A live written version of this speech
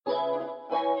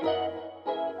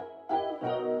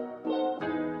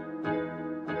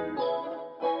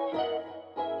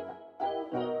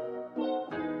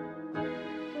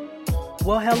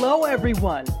Well, hello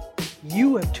everyone.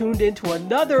 You have tuned into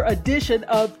another edition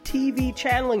of TV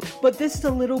channeling, but this is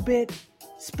a little bit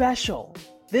special.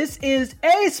 This is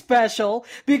a special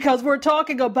because we're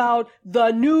talking about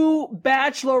the new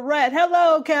Bachelorette.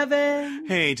 Hello, Kevin.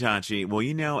 Hey, Tachi. Well,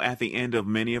 you know, at the end of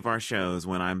many of our shows,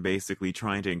 when I'm basically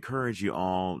trying to encourage you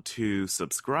all to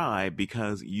subscribe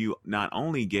because you not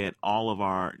only get all of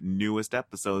our newest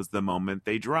episodes the moment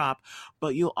they drop,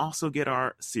 but you'll also get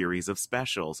our series of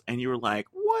specials. And you're like,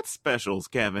 what specials,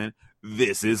 Kevin?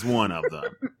 This is one of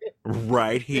them.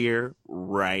 Right here,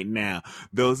 right now.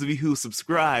 Those of you who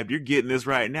subscribed, you're getting this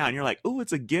right now. And you're like, oh,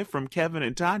 it's a gift from Kevin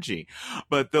and Tachi.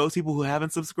 But those people who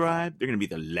haven't subscribed, they're going to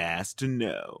be the last to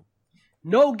know.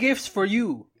 No gifts for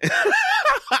you.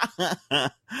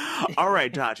 All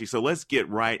right, Tachi. So let's get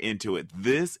right into it.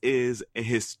 This is a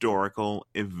historical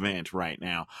event right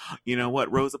now. You know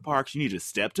what, Rosa Parks? You need to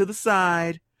step to the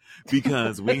side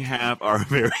because we have our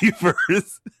very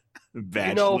first... Bachelor.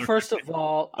 You know, first of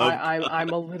all, I'm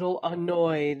a little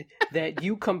annoyed that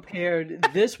you compared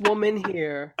this woman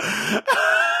here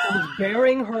who's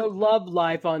bearing her love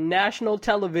life on national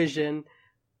television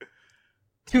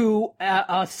to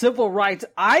a civil rights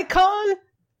icon.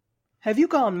 Have you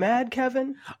gone mad,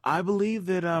 Kevin? I believe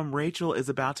that Rachel is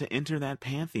about to enter that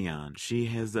pantheon. She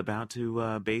is about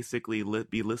to basically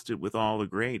be listed with all the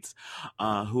greats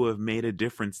who have made a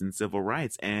difference in civil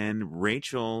rights. And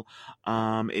Rachel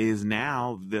is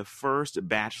now the first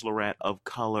Bachelorette of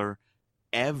color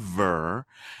ever.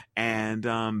 And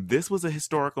this was a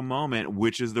historical moment,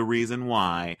 which is the reason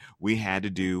why we had to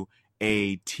do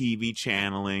a TV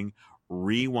channeling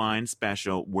rewind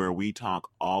special where we talk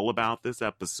all about this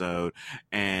episode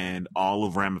and all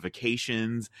of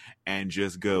ramifications and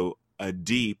just go a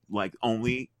deep like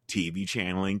only TV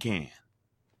channeling can.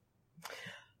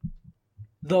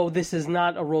 Though this is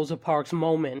not a Rosa Parks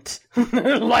moment,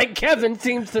 like Kevin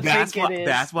seems to think it is.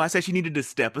 That's why I said she needed to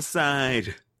step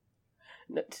aside.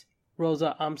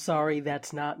 Rosa, I'm sorry,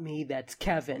 that's not me, that's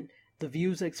Kevin. The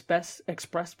views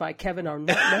expressed by Kevin are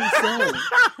not necessarily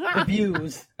the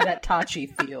views that Tachi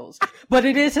feels. But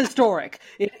it is historic.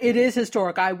 It is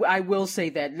historic. I will say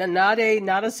that. Not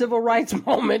a civil rights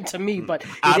moment to me, but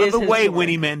out of the historic. way,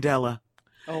 Winnie Mandela.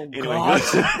 Oh, anyway, God.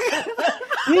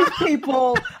 These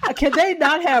people, can they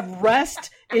not have rest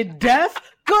in death?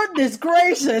 Goodness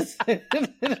gracious.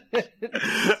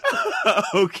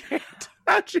 Okay.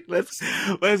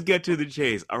 Let's get to the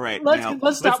chase. All right, let's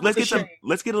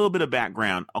get a little bit of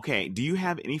background. Okay, do you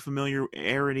have any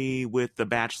familiarity with The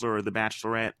Bachelor or The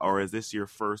Bachelorette, or is this your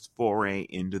first foray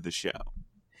into the show?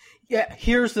 Yeah,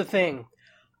 here's the thing.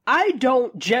 I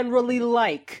don't generally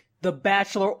like The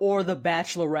Bachelor or The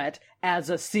Bachelorette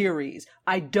as a series.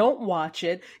 I don't watch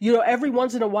it. You know, every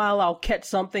once in a while I'll catch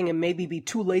something and maybe be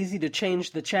too lazy to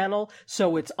change the channel,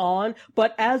 so it's on.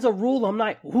 But as a rule, I'm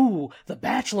like, ooh, The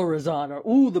Bachelor is on, or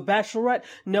ooh, The Bachelorette.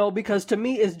 No, because to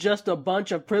me it's just a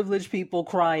bunch of privileged people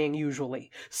crying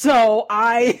usually. So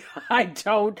I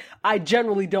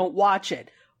generally don't watch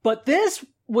it. But this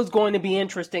was going to be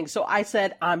interesting, so I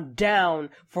said I'm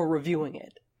down for reviewing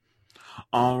it.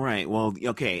 All right. Well,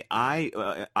 okay.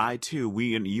 I too,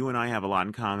 you and I have a lot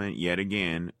in common yet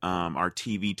again. Our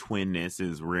TV twinness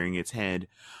is rearing its head.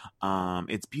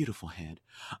 Its beautiful head.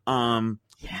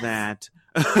 Yes. That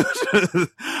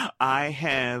I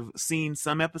have seen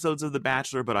some episodes of The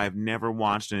Bachelor, but I've never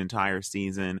watched an entire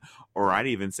season, or I'd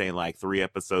even say like 3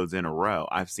 episodes in a row.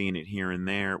 I've seen it here and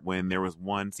there. When there was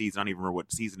one season, I don't even remember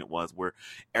what season it was, where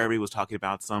everybody was talking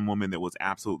about some woman that was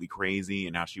absolutely crazy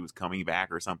and how she was coming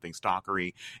back or something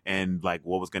stalkery and like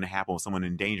what was going to happen with someone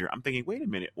in danger. I'm thinking, wait a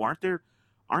minute, aren't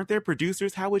there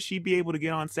producers? How would she be able to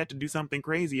get on set to do something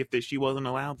crazy if she wasn't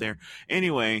allowed there?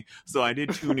 Anyway, so I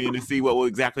did tune in to see what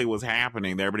exactly was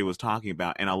happening that everybody was talking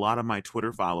about. And a lot of my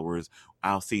Twitter followers,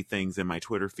 I'll see things in my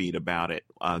Twitter feed about it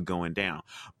going down.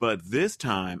 But this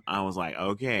time I was like,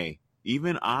 okay,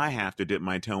 even I have to dip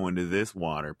my toe into this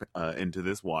water,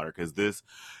 because this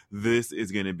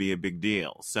is going to be a big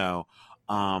deal. So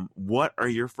what are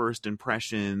your first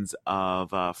impressions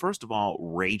of, first of all,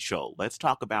 Rachel? Let's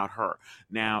talk about her.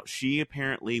 Now, she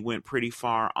apparently went pretty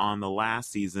far on the last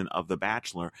season of The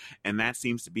Bachelor, and that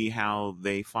seems to be how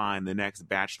they find the next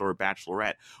Bachelor or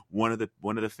Bachelorette. One of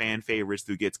the fan favorites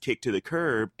who gets kicked to the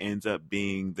curb ends up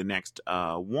being the next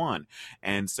one.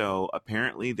 And so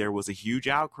apparently there was a huge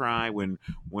outcry when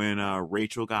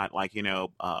Rachel got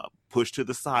pushed to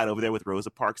the side over there with Rosa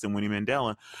Parks and Winnie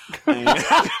Mandela.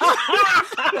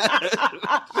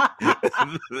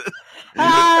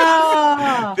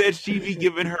 that she be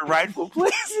given her rightful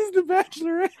place as the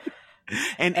Bachelorette.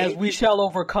 And As We Shall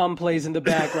Overcome plays in the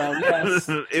background, yes.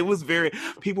 It was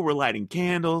people were lighting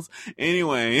candles.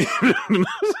 Anyway.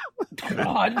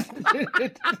 God.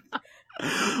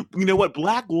 You know what?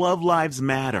 Black love lives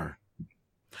matter.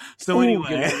 So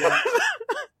anyway.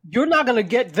 You're not going to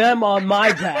get them on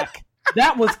my back.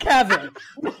 That was Kevin.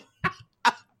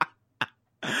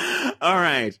 All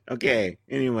right. Okay.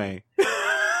 Anyway.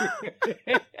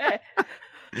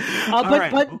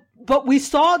 But we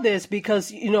saw this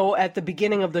because, at the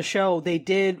beginning of the show, they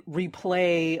did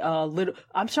replay a little.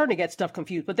 I'm starting to get stuff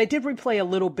confused, but they did replay a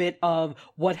little bit of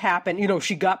what happened.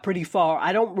 She got pretty far.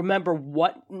 I don't remember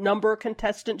what number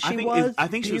contestant she was. I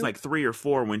think she was like 3 or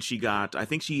 4 when she got. I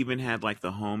think she even had like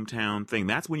the hometown thing.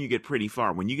 That's when you get pretty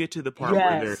far. When you get to the part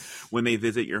when they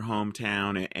visit your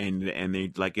hometown and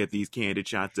they like get these candid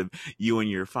shots of you and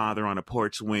your father on a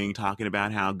porch swing talking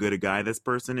about how good a guy this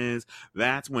person is.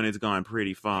 That's when it's gone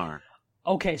pretty far.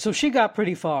 Okay, so she got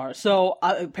pretty far. So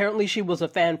apparently she was a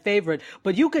fan favorite.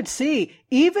 But you could see,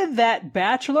 even that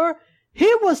bachelor,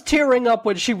 he was tearing up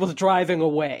when she was driving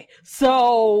away.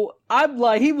 So I'm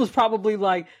like, he was probably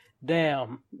like,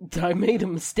 damn, I made a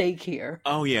mistake here.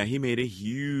 Oh yeah, he made a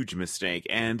huge mistake.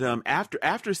 And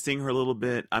after seeing her a little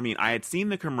bit, I mean, I had seen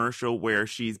the commercial where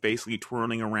she's basically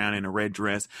twirling around in a red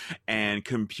dress and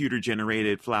computer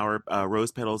generated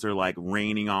rose petals are like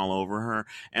raining all over her.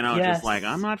 And I was just like,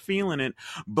 I'm not feeling it.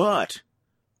 But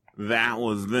that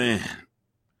was then.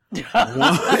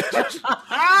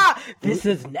 This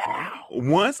is now.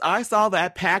 Once I saw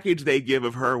that package they give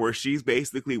of her where she's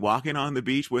basically walking on the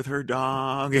beach with her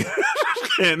dog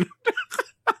and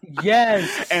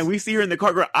yes, and we see her in the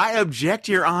car going, I object,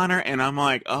 Your Honor, and I'm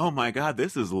like, oh my God,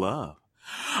 this is love.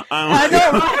 I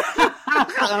know, right?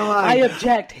 I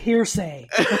object, hearsay.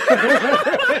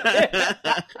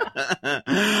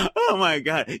 Oh my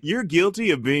God, you're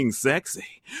guilty of being sexy.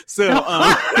 So,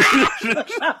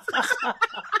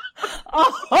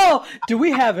 oh, do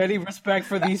we have any respect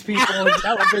for these people in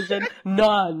television?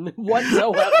 None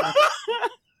whatsoever.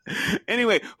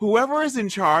 Anyway, whoever is in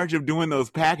charge of doing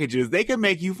those packages, they can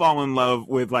make you fall in love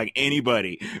with like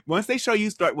anybody. Once they show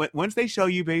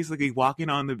you basically walking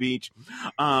on the beach,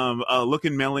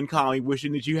 looking melancholy,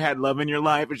 wishing that you had love in your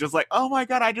life, it's just like, oh my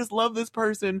God, I just love this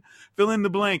person. Fill in the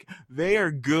blank. They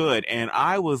are good, and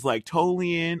I was like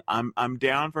totally in. I'm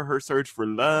down for her search for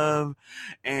love,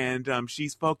 and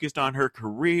she's focused on her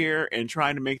career and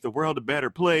trying to make the world a better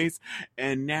place.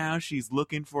 And now she's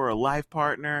looking for a life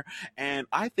partner, and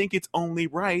I think it's only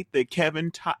right that Kevin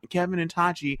and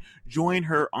Tachi join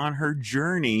her on her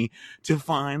journey to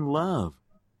find love.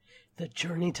 The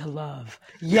journey to love.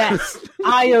 Yes,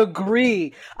 I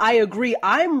agree.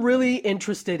 I'm really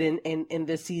interested in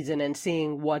this season and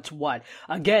seeing what's what.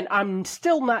 Again, I'm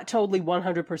still not totally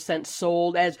 100%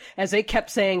 sold. As they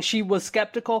kept saying she was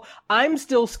skeptical, I'm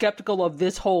still skeptical of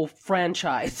this whole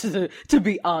franchise, to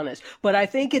be honest. But I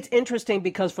think it's interesting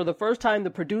because for the first time,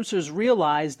 the producers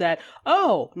realized that,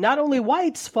 not only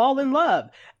whites fall in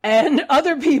love, and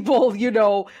other people,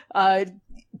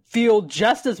 feel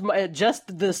just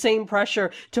the same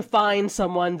pressure to find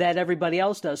someone that everybody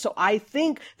else does. So I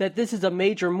think that this is a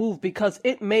major move because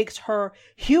it makes her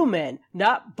human,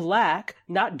 not black,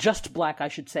 not just black, I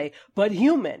should say, but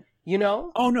human.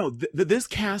 Oh no, this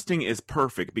casting is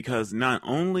perfect because not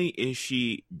only is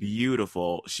she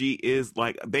beautiful, she is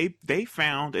like they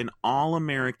found an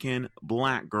all-American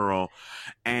black girl,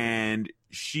 and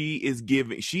she's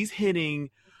hitting.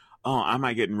 Oh, I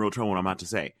might get in real trouble what I'm about to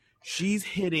say. She's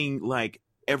hitting like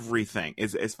everything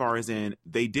as far as in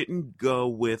they didn't go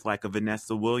with like a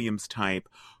Vanessa Williams type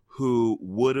who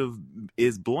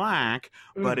is black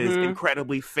but is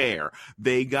incredibly fair.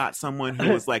 They got someone who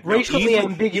was like racially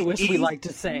ambiguous, we like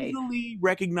to say, easily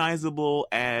recognizable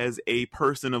as a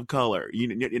person of color.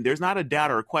 There's not a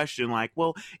doubt or a question like,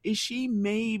 well, is she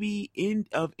maybe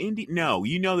of Indian? No,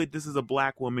 you know that this is a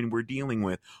black woman we're dealing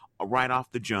with right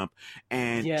off the jump,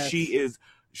 and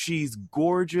she's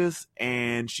gorgeous,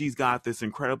 and she's got this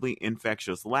incredibly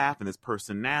infectious laugh and this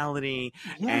personality,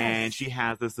 and she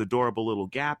has this adorable little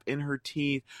gap in her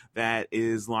teeth that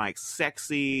is like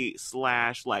sexy /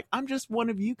 like, I'm just one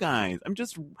of you guys. I'm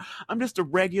just a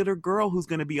regular girl who's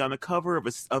going to be on the cover of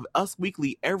Us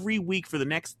Weekly every week for the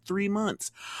next 3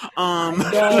 months.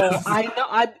 I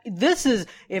know. This is,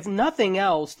 if nothing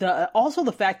else, also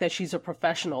the fact that she's a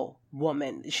professional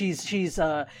woman. She's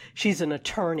an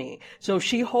attorney, so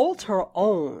she holds her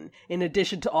own. In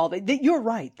addition to all that, you're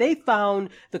right. They found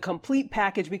the complete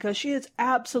package because she is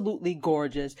absolutely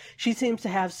gorgeous. She seems to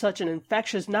have such an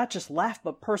infectious, not just laugh,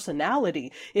 but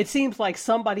personality. It seems like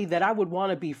somebody that I would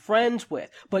want to be friends with.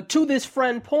 But to this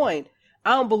friend point,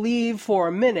 I don't believe for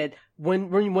a minute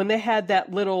when they had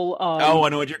that little I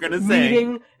know what you're gonna say.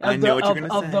 Meeting I know what you're gonna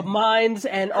say. Of the minds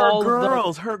and her all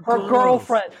girls, her girls.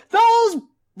 girlfriend.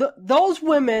 Those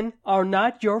women are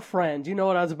not your friends. You know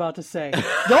what I was about to say.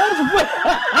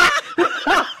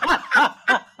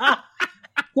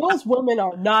 Those women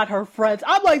are not her friends.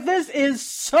 I'm like, this is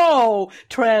so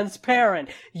transparent.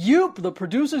 The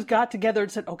producers got together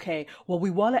and said, okay, well,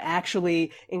 we want to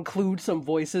actually include some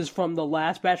voices from the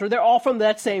last Bachelor. They're all from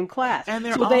that same class. And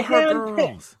they're all her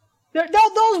girls.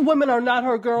 Those women are not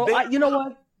her girl. You know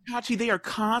what? Tachi, they are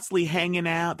constantly hanging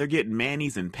out. They're getting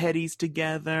manis and petties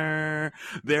together.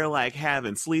 They're like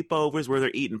having sleepovers where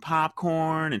they're eating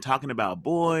popcorn and talking about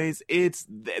boys.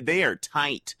 They are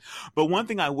tight. But one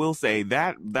thing I will say,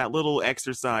 that little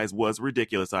exercise was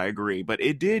ridiculous. I agree. But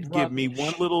it did give me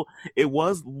one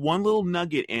little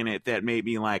nugget in it that made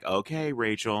me like, okay,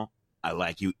 Rachel, I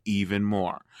like you even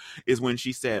more, is when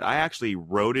she said, I actually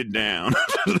wrote it down.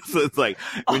 So it's like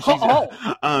when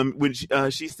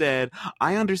she said,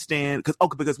 I understand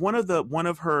because one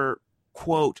of her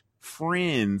quote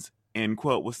friends end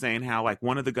quote was saying how like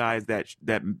one of the guys that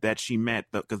she met,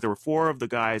 because there were 4 of the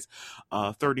guys,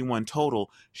 31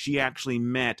 total, she actually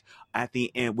met at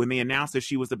the end when they announced that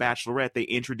she was the Bachelorette. They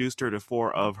introduced her to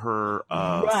 4 of her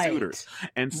suitors,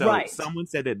 and so someone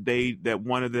said that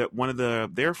one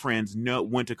of their friends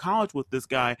went to college with this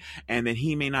guy, and that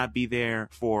he may not be there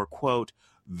for quote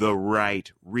the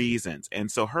right reasons. And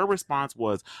so her response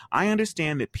was, I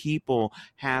understand that people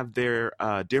have their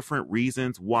different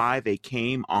reasons why they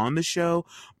came on the show,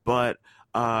 but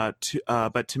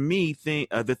to me,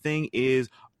 the thing is,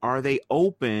 are they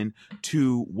open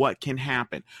to what can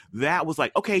happen? That was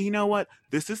like, okay, you know what?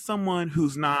 This is someone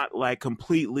who's not like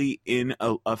completely in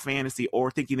a fantasy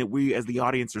or thinking that we as the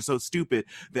audience are so stupid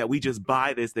that we just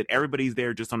buy this, that everybody's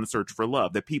there just on the search for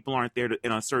love, that people aren't there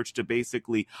in a search to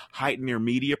basically heighten their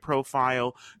media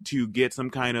profile, to get some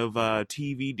kind of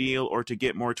TV deal, or to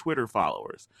get more Twitter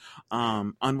followers.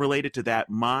 Unrelated to that,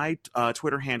 my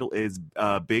Twitter handle is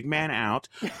Big Man Out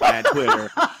at Twitter.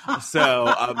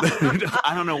 So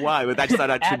I don't know why, but I just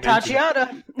thought I'd mention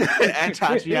Tatiana. At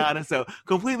Tatiana. So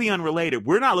completely unrelated.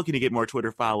 We're not looking to get more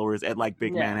Twitter followers at like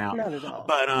Big Man Out. Not at all.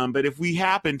 But if we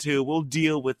happen to, we'll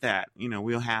deal with that. You know,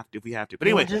 we'll have to if we have to. But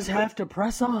anyway, we'll just have to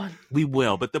press on. We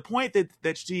will. But the point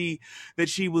that she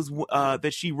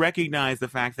recognized the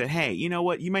fact that, hey, you know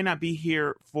what, you may not be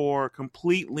here for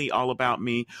completely all about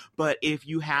me, but if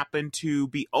you happen to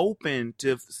be open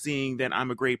to seeing that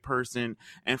I'm a great person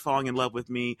and falling in love with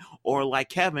me, or like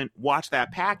Kevin, watch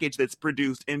that package that's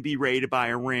produced and be ready to buy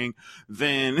a ring,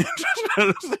 then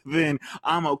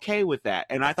I'm okay with that.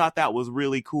 And I thought that was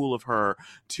really cool of her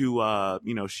to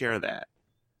share that.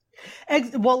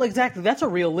 Well, exactly. That's a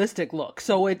realistic look.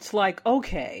 So it's like,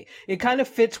 okay, it kind of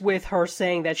fits with her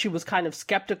saying that she was kind of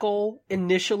skeptical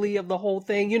initially of the whole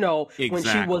thing, exactly. When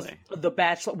she was the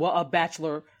a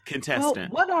bachelor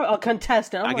contestant. Well, what are a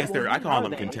contestant? I guess I call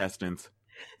them contestants.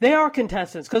 They are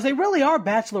contestants because they really are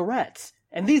bachelorettes.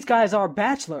 And these guys are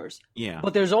bachelors. Yeah.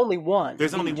 But there's only one.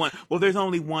 There's only one. Well, there's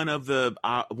only one of the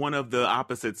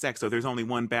opposite sex. So there's only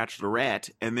one bachelorette,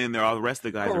 and then all the rest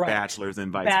of the guys are bachelors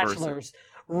and vice versa.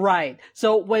 Right.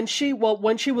 So when she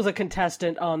was a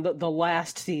contestant on the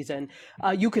last season,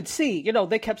 you could see,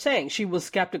 they kept saying she was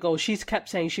skeptical. She kept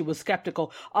saying she was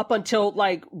skeptical up until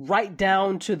like right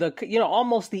down to the,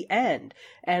 almost the end.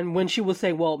 And when she was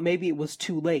saying, well, maybe it was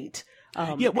too late.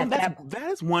 That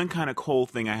is one kind of cold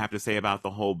thing I have to say about the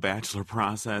whole Bachelor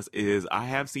process is I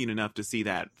have seen enough to see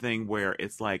that thing where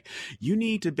it's like, you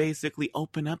need to basically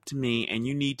open up to me and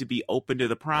you need to be open to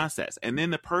the process. And then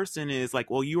the person is like,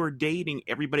 well, you are dating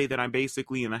everybody that I'm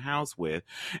basically in the house with.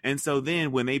 And so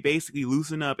then when they basically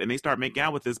loosen up and they start making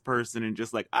out with this person and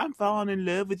just like, I'm falling in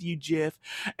love with you, Jeff.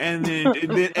 And then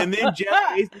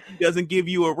Jeff basically doesn't give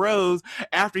you a rose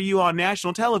after you on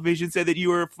national television said that you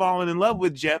were falling in love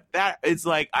with Jeff. That it's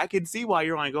like, I can see why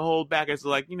you're like, hold back. It's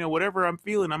like, whatever I'm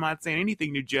feeling, I'm not saying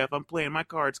anything to Jeff. I'm playing my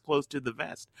cards close to the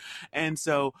vest. And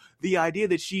so the idea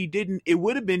that it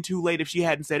would have been too late if she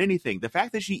hadn't said anything. The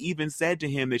fact that she even said to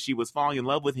him that she was falling in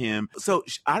love with him. So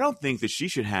I don't think that she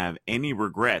should have any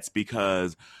regrets,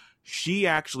 because she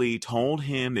actually told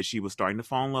him that she was starting to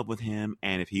fall in love with him.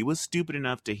 And if he was stupid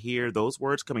enough to hear those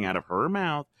words coming out of her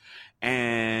mouth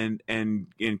and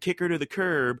kick her to the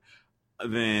curb,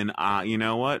 then you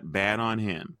know what? Bad on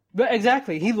him. But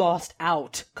exactly, he lost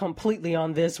out completely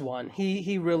on this one.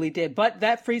 He really did. But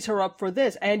that frees her up for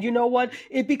this. And you know what?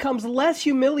 It becomes less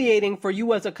humiliating for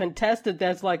you as a contestant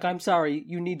that's like, I'm sorry,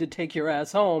 you need to take your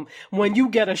ass home when you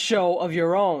get a show of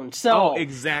your own. So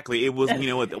exactly. It was, you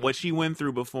know, what she went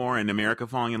through before and America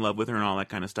falling in love with her and all that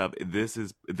kind of stuff. This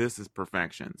is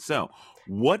perfection. So,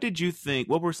 what did you think?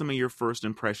 What were some of your first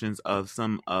impressions of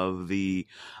some of the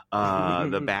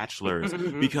bachelors?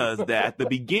 Because at the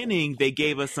beginning they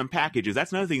gave us some packages.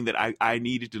 That's another thing that I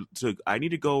needed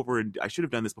to go over, and I should have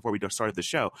done this before we started the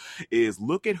show, is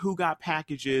look at who got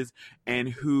packages and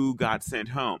who got sent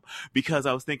home. Because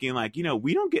I was thinking, like, you know,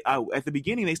 we don't get at the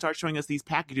beginning they start showing us these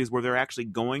packages where they're actually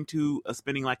going to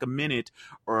spending like a minute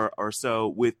or so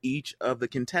with each of the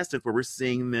contestants, where we're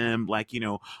seeing them, like, you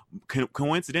know,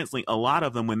 coincidentally a lot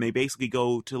of them, when they basically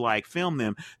go to like film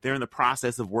them, they're in the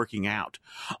process of working out.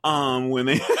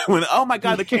 When oh my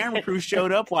god, the camera crew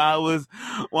showed up while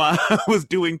I was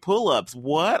doing pull-ups.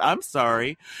 What? I'm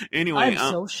sorry. Anyway, I'm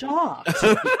so shocked.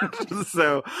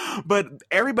 So, but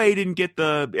everybody didn't get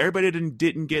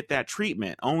that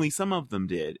treatment. Only some of them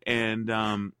did, and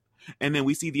then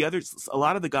we see the others. A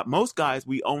lot of most guys,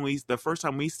 the first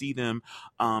time we see them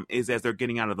is as they're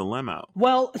getting out of the limo.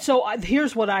 Well, so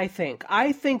here's what I think.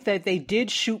 I think that they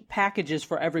did shoot packages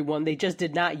for everyone. They just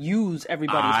did not use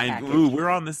everybody's package. We're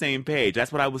on the same page.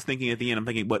 That's what I was thinking at the end. I'm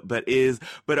thinking,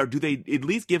 do they at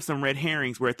least give some red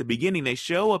herrings where at the beginning they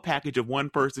show a package of one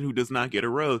person who does not get a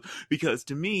rose? Because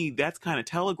to me, that's kind of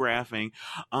telegraphing.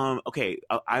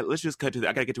 Let's just cut to that.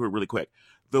 I gotta get to it really quick.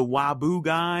 The Wabu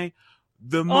guy.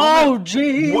 The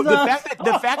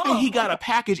fact that he got a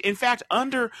package. In fact,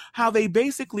 under how they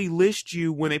basically list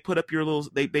you when they put up your little,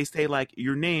 they say like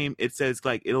your name. It says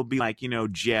like it'll be like, you know,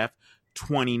 Jeff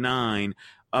 29,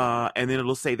 and then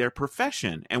it'll say their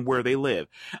profession and where they live.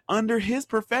 Under his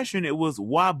profession, it was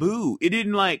Wabu. It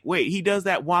didn't like, wait, he does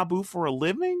that Wabu for a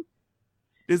living?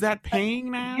 Is that paying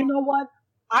now? You know what?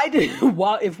 I did. If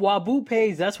Wabu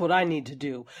pays, that's what I need to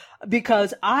do,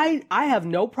 because I have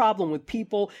no problem with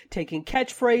people taking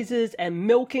catchphrases and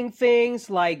milking things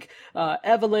like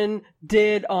Evelyn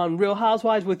did on Real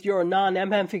Housewives with your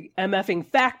non-MFing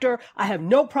factor. I have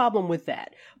no problem with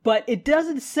that. But it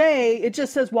doesn't say, it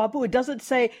just says Wabu. It doesn't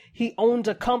say he owns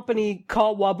a company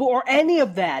called Wabu or any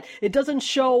of that. It doesn't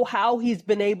show how he's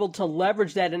been able to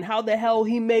leverage that and how the hell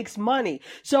he makes money.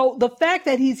 So the fact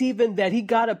that he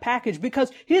got a package,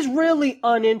 because he's really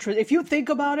uninteresting. If you think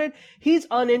about it, he's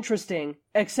uninteresting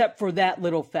except for that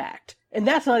little fact. And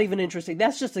that's not even interesting.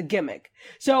 That's just a gimmick.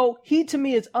 So he, to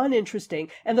me, is uninteresting.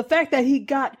 And the fact that he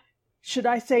got, should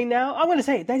I say now? I'm going to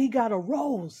say that he got a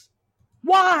rose.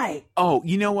 Why? Oh,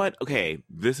 you know what? Okay,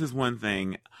 this is one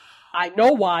thing. I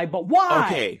know why, but why?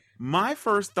 Okay, my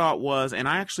first thought was, and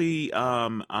I actually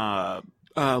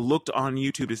looked on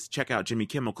YouTube to check out Jimmy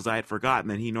Kimmel because I had forgotten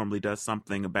that he normally does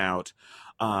something about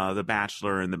The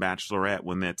Bachelor and The Bachelorette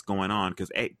when that's going on.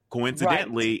 Because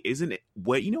coincidentally, right. Isn't it?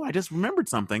 What, you know, I just remembered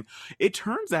something. It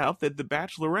turns out that The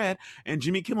Bachelorette and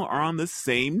Jimmy Kimmel are on the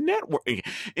same network.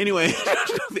 Anyway,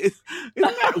 isn't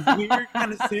that weird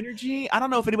kind of synergy? I don't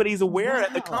know if anybody's aware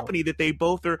at the company that they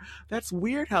both are. That's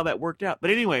weird how that worked out. But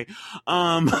anyway,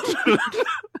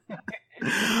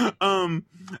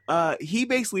 he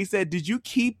basically said, did you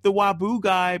keep the Wabu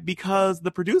guy because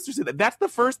the producer said that? That's the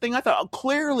first thing I thought. Oh,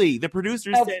 clearly the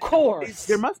producer said, of course,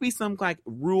 there must be some like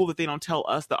rule that they don't tell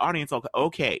us, the audience.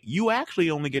 Okay, you actually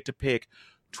only get to pick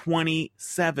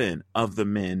 27 of the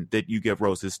men that you give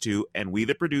roses to, and we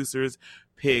the producers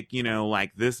pick, you know,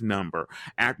 like this number.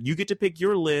 You get to pick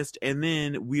your list, and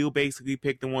then we'll basically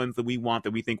pick the ones that we want,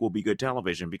 that we think will be good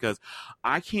television. Because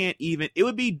I can't even, it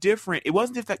would be different. It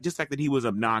wasn't just the fact that he was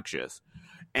obnoxious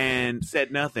and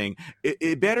said nothing.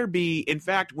 It better be, in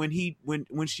fact, when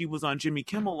she was on Jimmy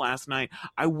Kimmel last night,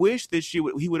 I wish that he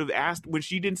would have asked, when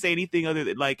she didn't say anything other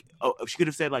than like, she could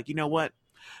have said like, you know what?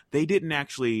 They didn't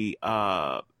actually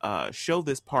show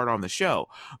this part on the show,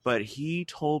 but he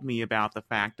told me about the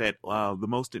fact that the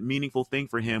most meaningful thing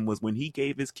for him was when he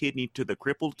gave his kidney to the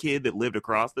crippled kid that lived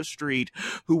across the street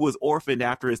who was orphaned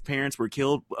after his parents were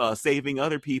killed saving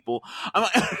other people. I'm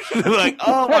like,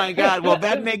 oh my God. Well,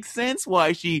 that makes sense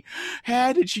why she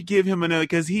give him another,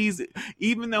 because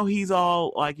even though he's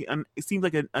all like, it seems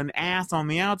like an ass on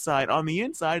the outside, on the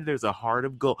inside, there's a heart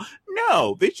of gold.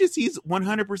 No, it's just he's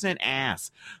 100%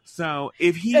 ass. So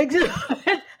if he...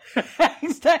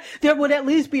 there would at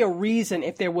least be a reason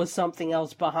if there was something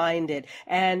else behind it.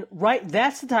 And right,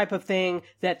 that's the type of thing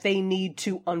that they need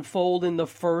to unfold in the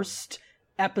first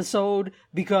episode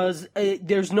because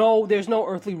there's no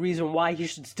earthly reason why he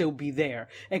should still be there,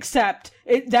 except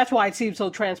that's why it seems so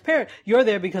transparent. You're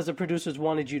there because the producers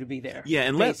wanted you to be there. Yeah,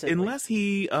 unless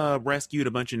he rescued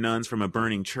a bunch of nuns from a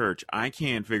burning church, I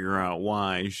can't figure out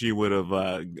why she would have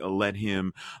let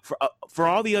him. For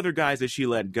all the other guys that she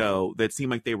let go that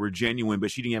seemed like they were genuine,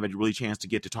 but she didn't have a really chance to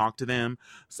get to talk to them,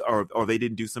 or they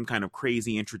didn't do some kind of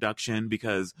crazy introduction,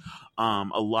 because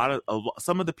some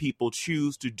of the people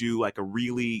choose to do like a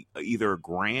really either a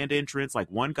grand entrance. Like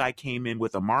one guy came in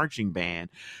with a marching band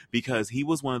because he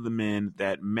was one of the men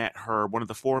that met her, one of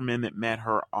the 4 men that met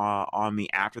her on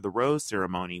the After the Rose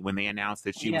ceremony when they announced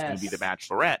that she was going to be the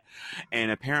Bachelorette.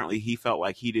 And apparently he felt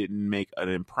like he didn't make an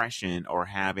impression or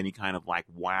have any kind of like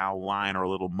wow line or a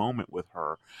little moment with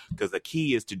her, because the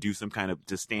key is to do some kind of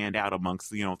to stand out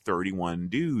amongst 31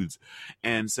 dudes.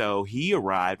 And so he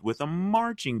arrived with a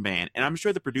marching band, and I'm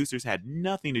sure the producers had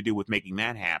nothing to do with making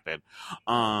that happen.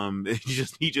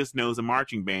 He just knows a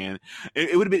marching band.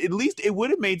 It would have been, at least it would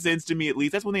have made sense to me. At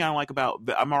least that's one thing I don't like about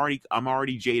I'm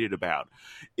already jaded about,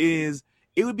 is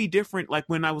it would be different. Like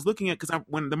when I was looking at, because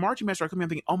when the marching band started coming, I'm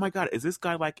thinking, oh my god, is this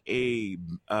guy like a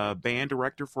band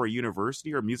director for a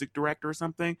university or music director or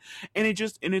something? And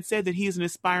it said that he is an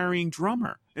aspiring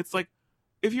drummer. It's like,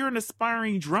 if you're an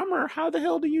aspiring drummer, how the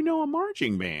hell do you know a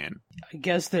marching band? I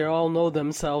guess they all know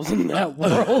themselves in that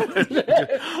world.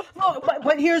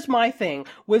 But here's my thing.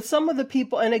 With some of the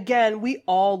people, and again, we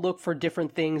all look for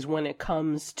different things when it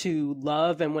comes to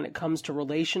love and when it comes to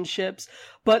relationships.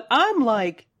 But I'm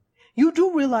like, you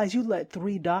do realize you let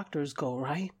 3 doctors go,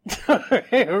 right?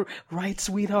 Right,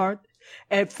 sweetheart?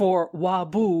 And for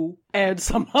Wabu and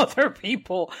some other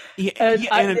people.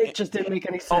 It just didn't make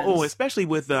any sense. Especially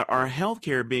with our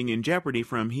healthcare being in jeopardy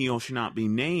from he or should not be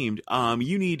named.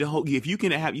 You need to if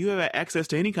you have access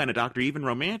to any kind of doctor, even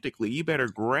romantically, you better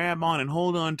grab on and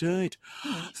hold on tight.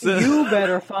 So you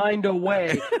better find a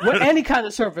way. Any kind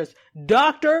of service,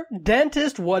 doctor,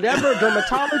 dentist, whatever,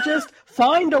 dermatologist,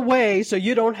 find a way so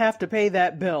you don't have to pay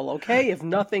that bill, okay? If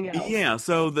nothing else. Yeah.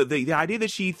 So the idea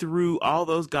that she threw all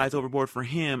those guys overboard for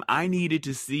him, I needed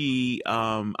to see.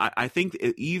 I think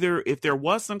either if there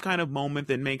was some kind of moment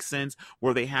that makes sense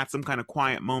where they had some kind of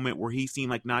quiet moment where he seemed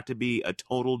like not to be a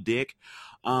total dick,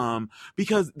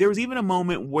 because there was even a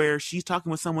moment where she's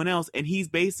talking with someone else and he's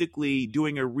basically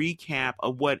doing a recap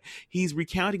of he's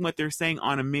recounting what they're saying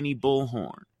on a mini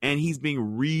bullhorn, and he's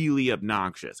being really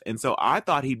obnoxious. And so I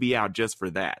thought he'd be out just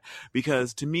for that,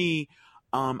 because to me,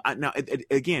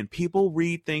 again, people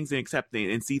read things and accept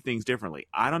things and see things differently.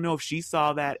 I don't know if she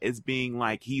saw that as being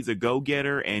like he's a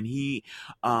go-getter and he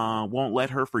won't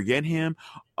let her forget him,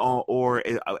 or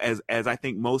as I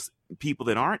think most people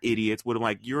that aren't idiots would have,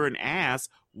 like, you're an ass.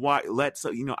 Why?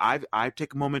 I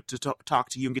take a moment to talk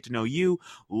to you and get to know you.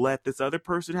 Let this other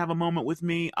person have a moment with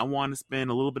me. I want to spend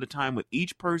a little bit of time with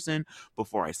each person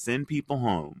before I send people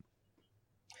home.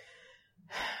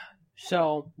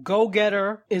 So,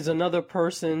 go-getter is another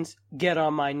person's get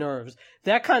on my nerves.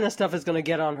 That kind of stuff is going to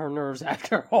get on her nerves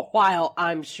after a while,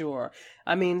 I'm sure.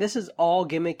 I mean, this is all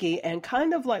gimmicky and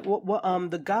kind of like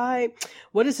the guy,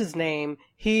 what is his name?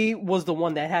 He was the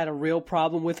one that had a real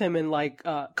problem with him and like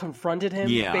confronted him.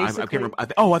 Yeah, basically. I can't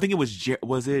remember. I think it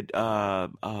was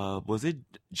it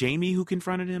Jamie who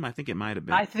confronted him? I think it might have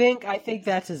been. I think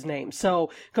that's his name.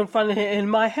 So confronted him. In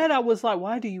my head, I was like,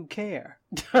 why do you care?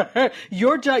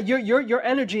 Your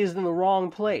energy is in the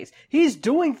wrong place. He's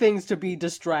doing things to be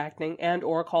distracting and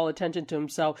or call attention to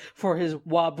himself for his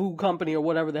Wabu company or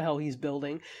whatever the hell he's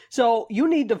building. So you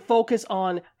need to focus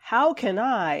on, how can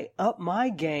I up my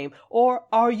game? Or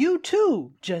are you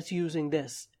too just using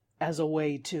this as a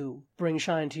way to bring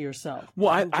shine to yourself?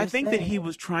 Well, I think that he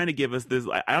was trying to give us this.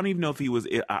 I don't even know if he was.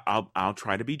 I'll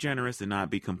try to be generous and not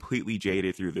be completely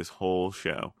jaded through this whole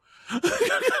show.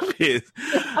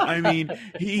 I mean,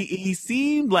 he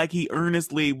seemed like he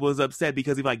earnestly was upset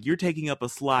because he's like, you're taking up a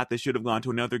slot that should have gone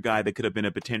to another guy that could have been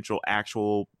a potential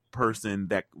actual person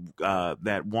that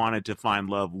wanted to find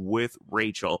love with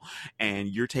Rachel, and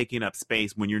you're taking up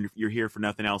space when you're here for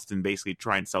nothing else than basically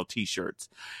try and sell t-shirts.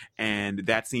 And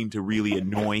that seemed to really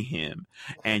annoy him.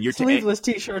 And you're sleeveless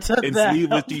t-shirts at that.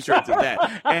 Sleeveless t-shirts at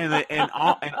that. And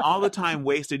all the time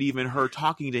wasted, even her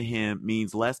talking to him,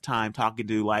 means less time talking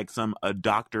to like a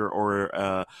doctor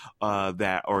or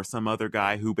or some other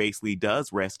guy who basically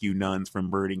does rescue nuns from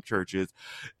burning churches.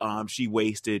 She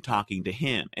wasted talking to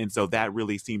him, and so that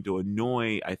really seemed seemed to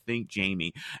annoy, I think,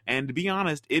 Jamie. And to be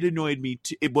honest, it annoyed me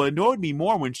it annoyed me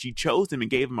more when she chose him and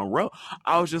gave him a rose.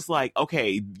 I was just like,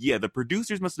 okay, yeah, the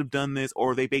producers must have done this,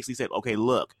 or they basically said, okay,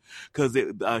 look, because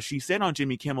she said on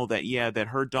Jimmy Kimmel that, yeah, that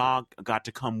her dog got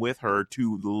to come with her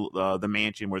to the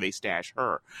mansion where they stash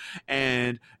her.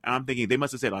 And I'm thinking they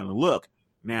must have said, look,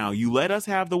 now you let us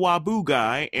have the Waboo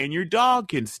guy and your dog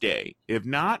can stay. If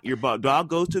not, your dog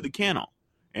goes to the kennel.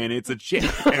 And it's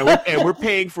and we're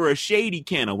paying for a shady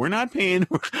kennel. We're not paying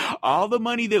for all the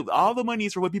money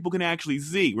is for what people can actually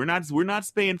see. We're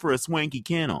not paying for a swanky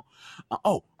kennel.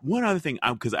 One other thing,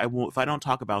 because if I don't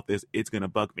talk about this, it's gonna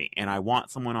bug me, and I want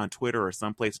someone on Twitter or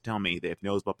someplace to tell me that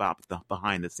knows about the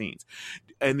behind the scenes.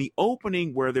 And the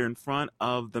opening where they're in front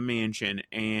of the mansion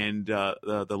and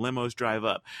the limos drive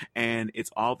up, and it's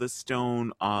all the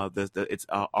stone. All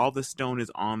the stone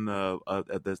is on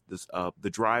the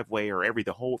driveway or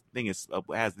the whole thing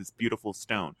has this beautiful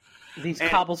stone.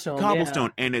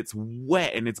 Cobblestone, and it's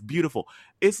wet and it's beautiful.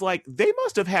 It's like they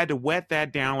must have had to wet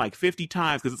that down like 50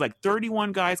 times because it's like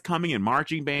 31 guys coming in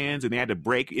marching bands, and they had to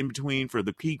break in between for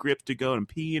the key grips to go and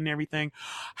pee and everything.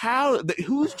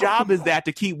 Whose job is that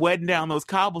to keep wetting down those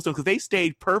cobblestones? Because they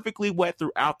stayed perfectly wet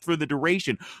throughout for the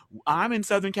duration. I'm in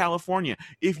Southern California.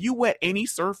 If you wet any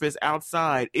surface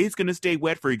outside, it's going to stay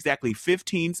wet for exactly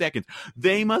 15 seconds.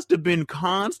 They must have been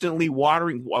constantly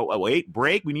watering. Wait,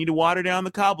 break. We need to water down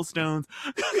the cobblestones.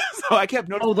 So I kept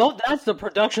noticing. Oh, that's the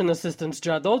production assistants,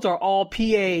 Judd. Those are all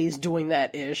PAs doing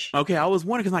that ish. Okay, I was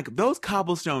wondering because like those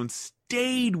cobblestones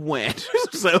stayed wet.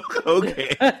 So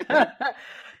okay.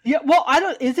 Yeah, well, I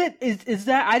don't. Is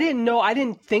that? I didn't know. I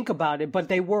didn't think about it, but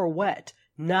they were wet,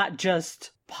 not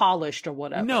just polished or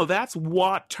whatever. No, that's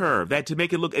water. That to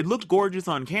make it looked gorgeous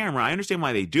on camera. I understand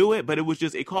why they do it, but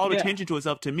it called attention to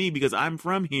itself to me because I'm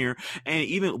from here, and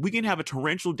even we can have a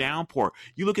torrential downpour.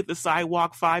 You look at the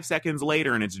sidewalk 5 seconds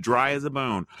later, and it's dry as a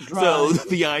bone. So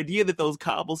the idea that those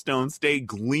cobblestones stay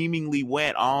gleamingly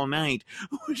wet all night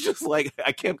was just like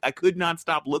I could not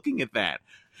stop looking at that.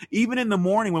 Even in the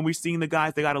morning when we're seeing the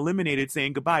guys that got eliminated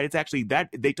saying goodbye, it's actually that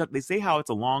they say how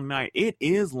it's a long night. It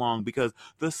is long because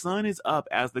the sun is up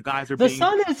as the guys are being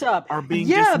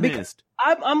dismissed.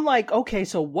 I'm like, okay,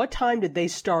 so what time did they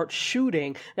start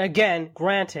shooting? Again,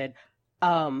 granted,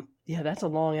 yeah, that's a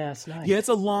long ass night. Yeah, it's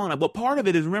a long night. But part of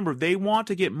it is, remember, they want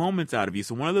to get moments out of you.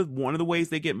 So one of the ways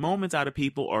they get moments out of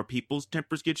people or people's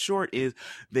tempers get short is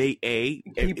they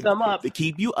keep them up. They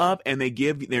keep you up, and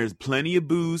there's plenty of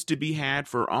booze to be had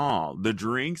for all. The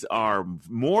drinks are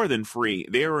more than free.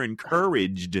 They are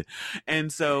encouraged.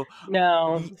 And so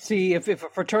now, see, if a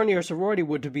fraternity or sorority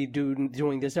were to be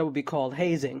doing this, that would be called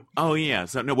hazing. Oh yeah.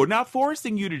 So no, we're not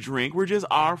forcing you to drink. We're just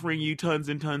offering you tons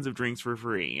and tons of drinks for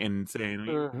free and saying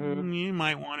you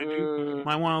might want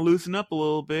to loosen up a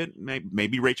little bit.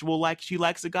 Maybe Rachel will she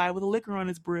likes a guy with a liquor on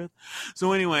his breath.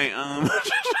 So anyway,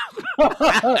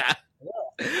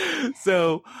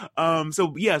 so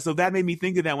that made me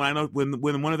think of that when I know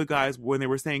when one of the guys, when they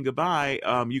were saying goodbye,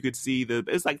 you could see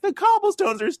it's like the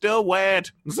cobblestones are still wet.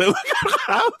 So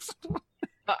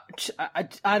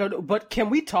I don't know, but can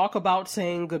we talk about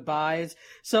saying goodbyes?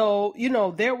 So,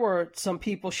 there were some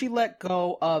people, she let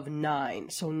go of 9,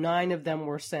 so 9 of them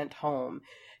were sent home.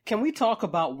 Can we talk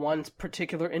about one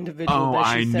particular individual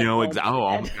that she sent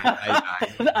home?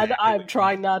 I'm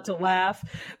trying not to laugh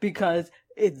because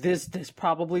this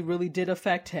probably really did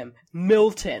affect him.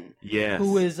 Milton, yes,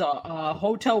 who is a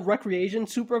hotel recreation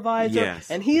supervisor,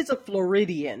 yes, and he's a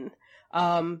Floridian.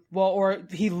 Or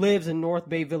he lives in North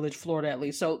Bay Village, Florida, at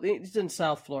least. So he's in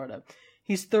South Florida.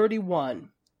 He's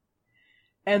 31.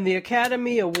 And the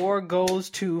Academy Award goes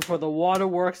for the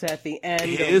waterworks at the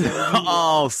end.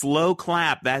 Slow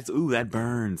clap. That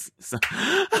burns.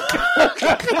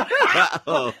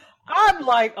 I'm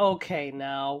like, okay,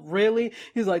 now, really?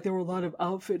 He's like, there were a lot of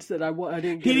outfits that I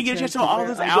didn't get. He didn't get a chance to all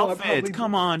his outfits.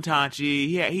 Come on,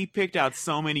 Tachi. Yeah, he picked out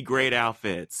so many great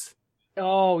outfits.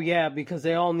 Oh, yeah, because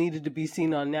they all needed to be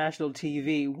seen on national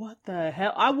TV. What the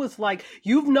hell? I was like,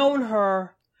 you've known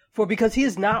her because he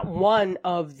is not one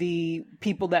of the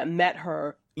people that met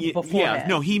her before. Yeah,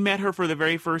 no, he met her for the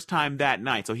very first time that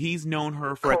night. So he's known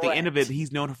her for, correct. At the end of it,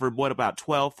 he's known her for, about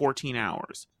 12, 14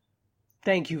 hours.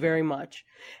 Thank you very much.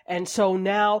 And so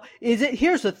now,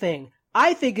 here's the thing.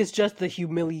 I think it's just the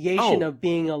humiliation of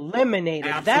being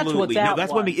eliminated. Absolutely. That's what that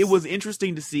that's was. what I mean. It was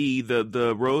interesting to see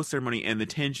the rose ceremony and the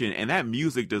tension, and that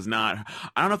music does not.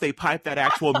 I don't know if they pipe that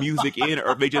actual music in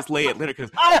or if they just lay it later,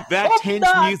 because that tense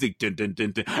music. Dun, dun,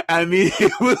 dun, dun, I mean,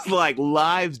 it was like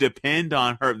lives depend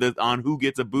on her, on who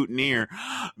gets a boutonniere.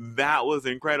 That was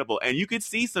incredible, and you could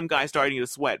see some guys starting to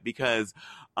sweat because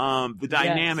the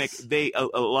dynamic. Yes.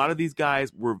 A lot of these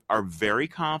guys are very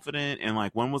confident, and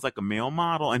like one was like a male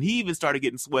model, and he even started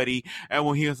getting sweaty. And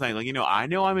when he was like, I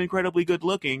know I'm incredibly good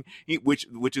looking, which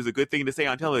is a good thing to say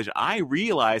on television. I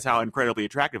realize how incredibly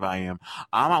attractive I am.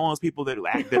 I'm not one of those people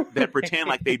that pretend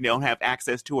like they don't have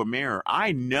access to a mirror.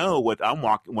 I know what I'm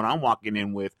walking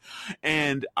in with,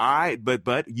 and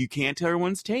but you can't tell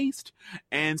everyone's taste,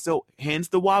 and so hence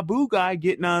the Waboo guy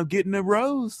getting a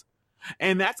rose.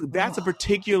 And that's a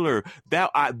particular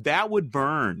that would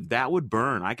burn.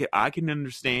 I can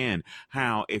understand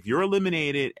how if you're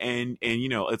eliminated and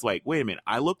it's like, wait a minute,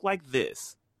 I look like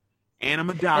this, and I'm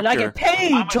a doctor, and I get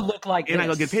paid to look like this, and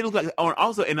I get paid to look like, or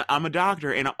also, and I'm a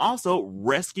doctor, and I'm also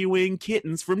rescuing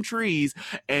kittens from trees,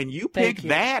 and you pick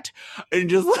that,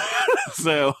 and just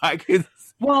so I could.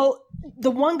 Well, the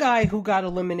one guy who got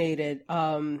eliminated,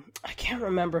 I can't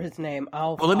remember his name.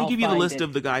 Let me give you the list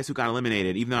of the guys who got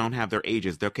eliminated, even though I don't have their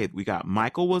ages. Okay, we got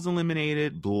Michael was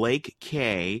eliminated, Blake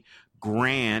K,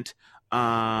 Grant,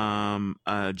 Jihadi,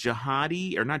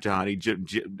 or not Jihadi,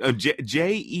 Jediddiah.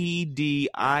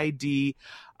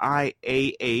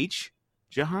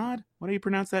 Jihad? What do you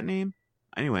pronounce that name?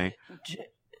 Anyway,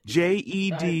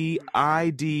 Jediddiah.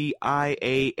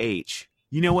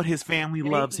 You know what? His family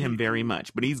loves him very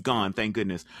much, but he's gone, thank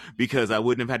goodness, because I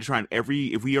wouldn't have had to try if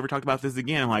we ever talked about this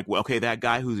again, I'm like, well, okay, that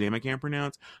guy whose name I can't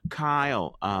pronounce,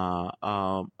 Kyle,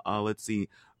 let's see,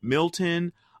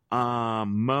 Milton,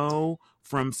 Mo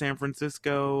from San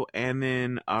Francisco, and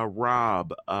then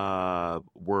Rob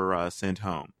were sent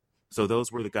home. So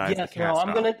those were the guys. Yes,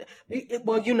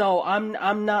 no,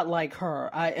 I'm not like her.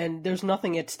 And there's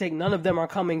nothing at stake. None of them are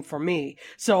coming for me.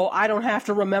 So I don't have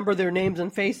to remember their names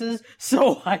and faces.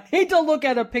 So I need to look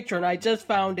at a picture, and I just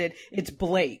found it. It's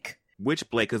Blake. Which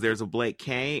Blake? Because there's a Blake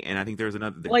K, and I think there's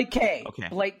another. Blake K. Okay.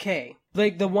 Blake K.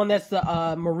 Like the one that's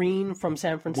the Marine from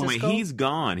San Francisco. Well, he's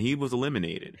gone. He was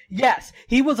eliminated. Yes,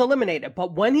 he was eliminated.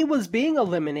 But when he was being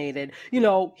eliminated,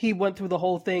 he went through the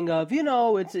whole thing of,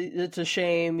 it's a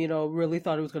shame, really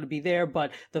thought it was going to be there.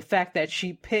 But the fact that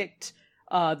she picked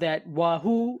that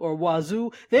Wahoo or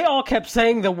Wazoo, they all kept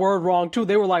saying the word wrong too.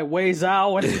 They were like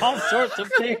Wazao and all sorts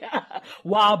of things,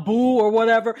 Waboo or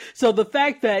whatever. So the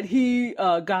fact that he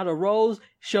got a rose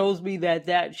shows me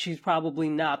that she's probably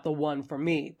not the one for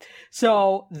me.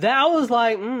 So that was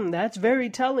like, that's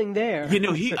very telling there.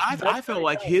 I felt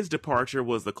like his departure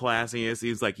was the classiest. He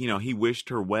was like, he wished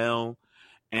her well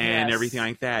and everything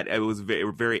like that. It was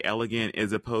very, very elegant,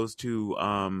 as opposed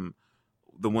to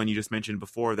the one you just mentioned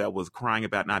before that was crying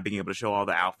about not being able to show all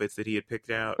the outfits that he had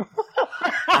picked out.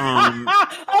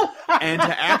 And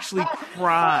to actually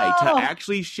cry, to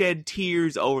actually shed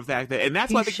tears over the fact that, and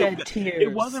that's why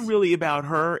it wasn't really about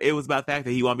her. It was about the fact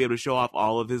that he wanted to be able to show off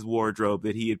all of his wardrobe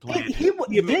that he had planned. He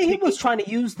was trying to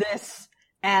use this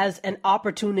as an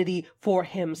opportunity for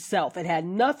himself. It had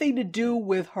nothing to do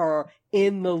with her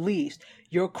in the least.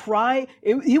 You're crying.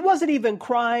 He wasn't even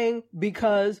crying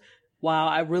because, wow,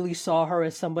 I really saw her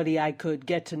as somebody I could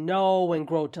get to know and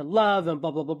grow to love and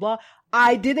blah, blah, blah, blah.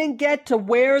 I didn't get to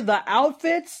wear the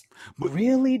outfits?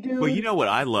 Really, dude? Well, you know what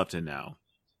I'd love to know?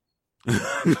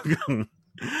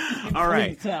 All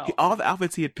right. All the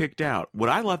outfits he had picked out. What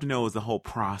I'd love to know is the whole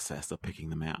process of picking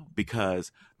them out,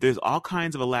 because there's all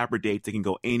kinds of elaborate dates that can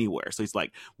go anywhere. So he's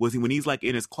like, when he's like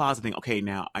in his closet thinking, okay,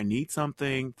 now I need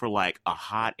something for like a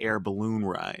hot air balloon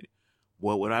ride.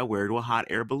 What would I wear to a hot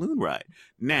air balloon ride?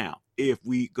 Now, if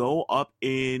we go up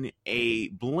in a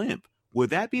blimp,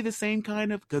 would that be the same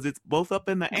kind of, because it's both up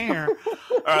in the air,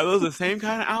 are those the same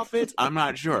kind of outfits? I'm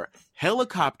not sure.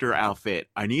 Helicopter outfit.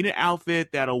 I need an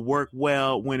outfit that'll work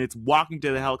well when it's walking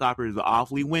to the helicopter is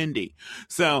awfully windy.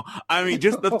 So, I mean,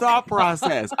 just the thought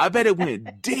process. I bet it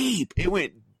went deep.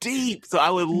 So I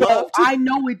would love to. I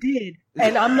know it did.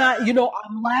 And I'm not,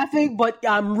 I'm laughing, but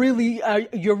I'm really,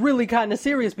 you're really kind of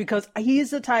serious, because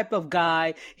he's the type of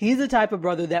guy, he's the type of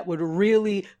brother that would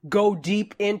really go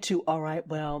deep into, all right,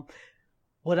 well,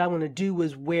 what I want to do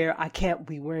is I can't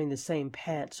be wearing the same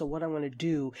pants. So what I want to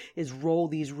do is roll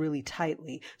these really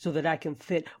tightly so that I can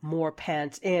fit more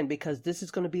pants in, because this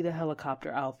is going to be the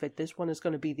helicopter outfit. This one is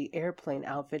going to be the airplane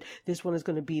outfit. This one is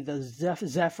going to be the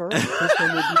Zephyr. This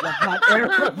one will be the hot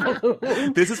air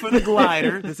balloon. This is for the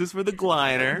glider. This is for the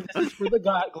glider. This is for the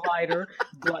glider.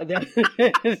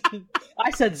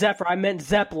 I said Zephyr. I meant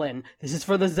Zeppelin. This is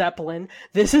for the Zeppelin.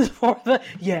 This is for the...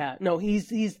 Yeah, no,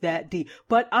 he's that deep.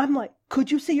 But I'm like, could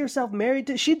you see yourself married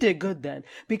to... She did good then.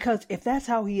 Because if that's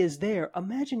how he is there,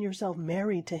 imagine yourself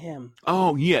married to him.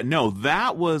 Oh, yeah. No,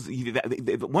 that was...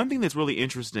 One thing that's really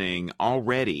interesting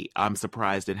already, I'm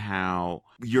surprised at how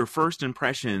your first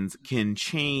impressions can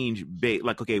change.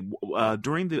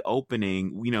 During the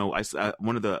opening,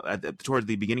 towards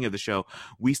the beginning of the show,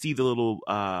 we see the little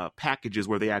packages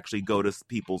where they actually go to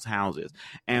people's houses.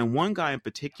 And one guy in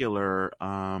particular,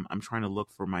 I'm trying to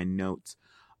look for my notes.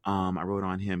 I wrote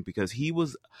on him because he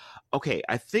was, okay,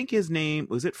 I think his name,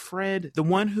 was it Fred? No,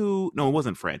 it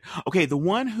wasn't Fred. Okay, the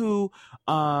one who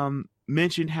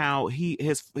mentioned how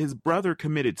his brother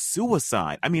committed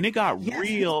suicide. I mean, it got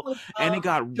real, and it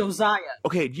got... Josiah.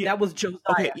 Okay. Yeah, that was Josiah.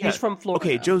 Okay, yeah. He's from Florida.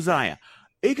 Okay, Josiah.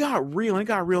 It got real, and it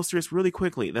got real serious really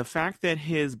quickly. The fact that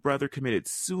his brother committed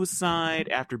suicide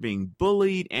after being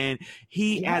bullied, and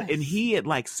he at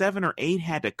like 7 or 8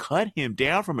 had to cut him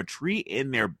down from a tree in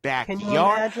their backyard. Can you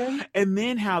imagine? And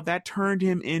then how that turned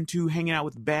him into hanging out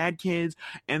with bad kids,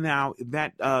 and now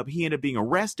that he ended up being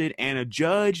arrested, and a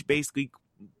judge basically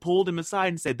pulled him aside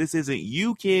and said, "This isn't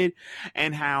you, kid,"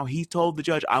 and how he told the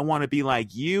judge, "I want to be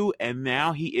like you," and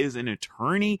now he is an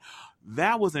attorney.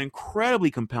 That was an incredibly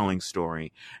compelling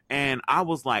story, and I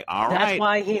was like, "All right." That's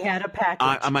why he had a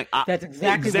package. I'm like, that's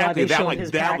exactly why they showed his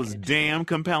that package. was damn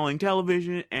compelling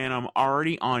television, and I'm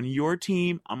already on your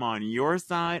team. I'm on your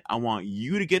side. I want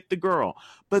you to get the girl.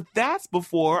 But that's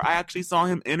before I actually saw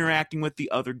him interacting with the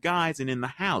other guys and in the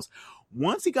house.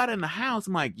 Once he got in the house,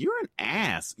 I'm like, "You're an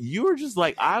ass." You were just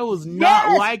like, I was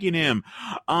not liking him.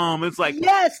 It's like,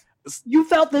 yes. You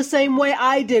felt the same way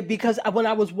I did, because when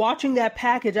I was watching that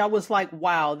package, I was like,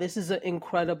 wow, this is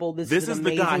incredible. This is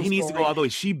the guy. He needs story. to go all the way.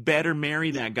 She better marry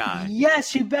that guy. Yes,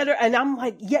 she better. And I'm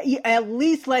like, yeah, at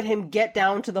least let him get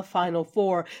down to the final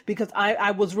 4, because I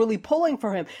was really pulling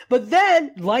for him. But then,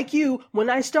 like you,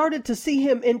 when I started to see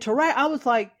him interact, I was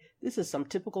like, this is some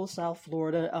typical South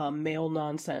Florida male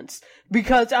nonsense,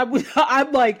 because I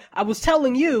was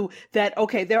telling you that,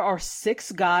 okay, there are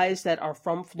 6 guys that are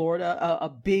from Florida. A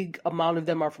big amount of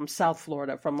them are from South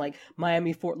Florida, from like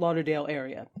Miami, Fort Lauderdale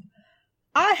area.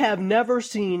 I have never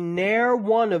seen near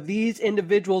one of these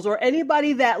individuals or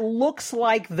anybody that looks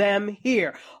like them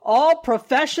here. All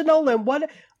professional and what...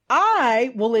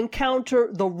 I will encounter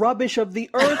the rubbish of the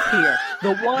earth here.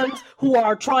 The ones who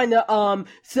are trying to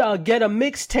get a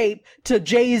mixtape to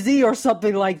Jay-Z or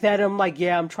something like that. I'm like,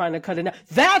 yeah, I'm trying to cut it out.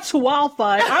 That's who I'll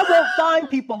find. I won't find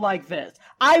people like this.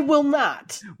 I will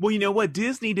not. Well, you know what?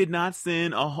 Disney did not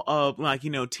send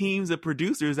teams of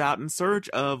producers out in search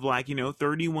of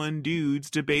 31 dudes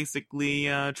to basically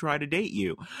try to date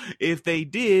you. If they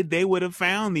did, they would have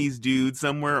found these dudes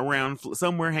somewhere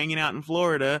hanging out in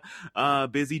Florida,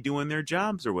 busy doing their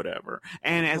jobs or whatever.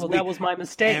 And that was my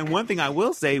mistake. And one thing I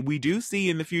will say, we do see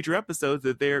in the future episodes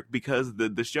that because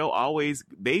the show always,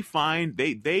 they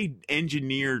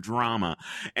engineer drama,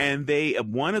 and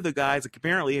one of the guys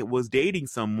apparently was dating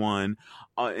someone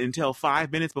until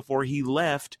 5 minutes before he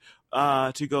left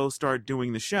to go start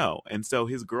doing the show. And so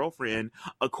his girlfriend,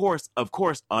 of course,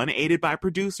 unaided by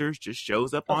producers, just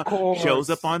shows up on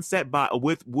set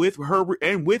with her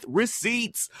and with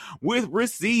receipts.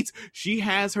 She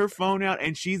has her phone out,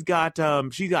 and she's got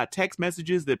text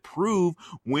messages that prove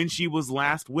when she was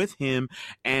last with him,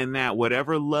 and that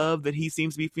whatever love that he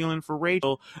seems to be feeling for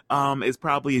Rachel is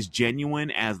probably as genuine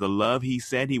as the love he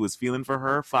said he was feeling for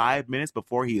her 5 minutes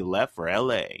before he left for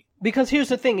LA. Because here's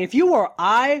the thing: if you or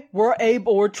I were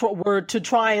able were to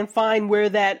try and find where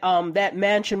that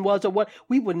mansion was, or what,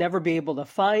 we would never be able to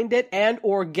find it and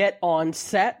or get on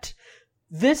set.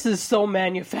 This is so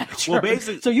manufactured. Well,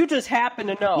 basically, so you just happen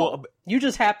to know. Well, you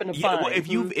just happen to find. Well, if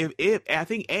you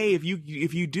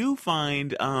do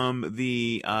find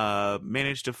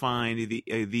manage to find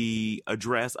the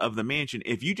address of the mansion,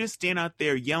 if you just stand out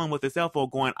there yelling with a cell phone,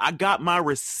 going, "I got my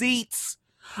receipts.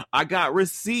 I got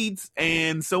receipts,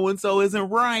 and so-and-so isn't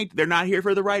right. They're not here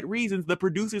for the right reasons," the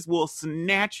producers will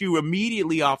snatch you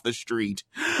immediately off the street.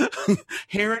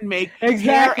 Hair and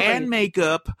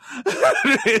makeup,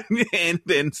 and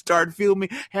then start filming,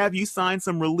 have you sign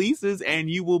some releases, and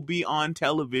you will be on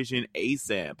television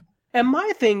ASAP. And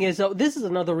my thing is, this is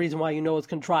another reason why you know it's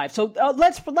contrived. So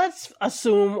let's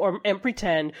assume and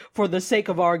pretend, for the sake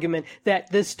of argument, that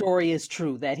this story is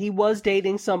true. That he was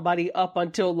dating somebody up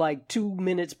until like 2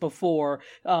 minutes before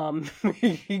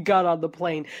he got on the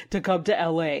plane to come to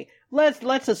L.A.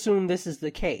 Let's assume this is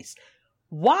the case.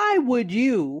 Why would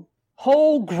you,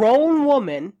 whole grown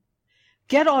woman,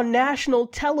 get on national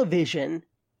television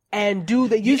and do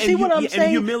that? You see what I'm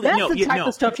saying? That's the type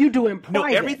of stuff you do in private. No,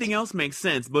 everything else makes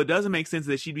sense, but it doesn't make sense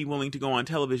that she'd be willing to go on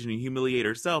television and humiliate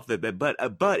herself. But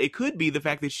it could be the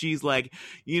fact that she's like,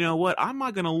 you know what? I'm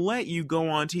not going to let you go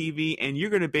on TV, and you're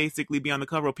going to basically be on the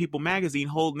cover of People magazine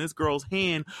holding this girl's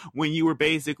hand when you were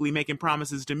basically making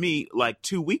promises to me like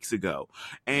 2 weeks ago.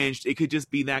 And it could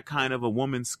just be that kind of a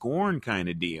woman scorn kind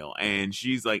of deal. And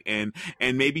she's like, and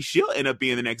maybe she'll end up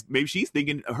being the next. Maybe she's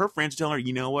thinking her friends are telling her,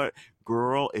 you know what?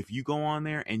 Girl, if you go on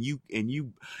there and you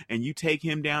take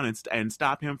him down and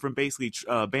stop him from basically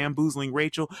bamboozling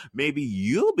Rachel, maybe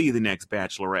you'll be the next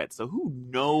Bachelorette. So who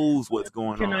knows what's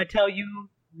going on? Can I tell you?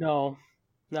 No,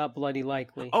 not bloody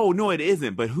likely. Oh no, it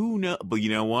isn't. But who knows? But you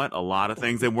know what? A lot of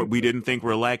things that we didn't think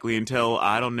were likely until,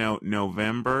 I don't know,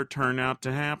 November turn out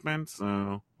to happen.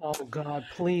 So oh God,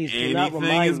 please do not remind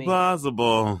me. Anything is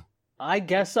possible. I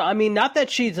guess so. I mean, not that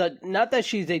she's a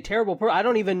terrible person. I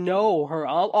don't even know her.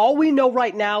 All we know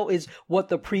right now is what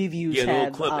the previews the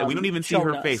have. Little clip. We don't even see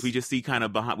her us. face. We just see kind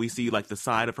of behind. We see like the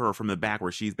side of her from the back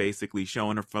where she's basically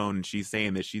showing her phone and she's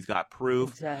saying that she's got proof.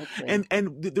 Exactly.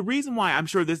 And the reason why I'm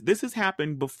sure this has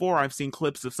happened before. I've seen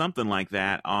clips of something like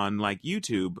that on like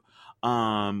YouTube.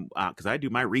 Because I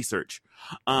do my research.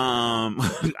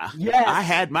 Yes. I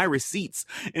had my receipts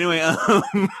anyway.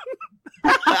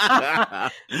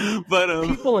 But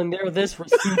people in there, this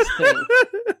receipts thing.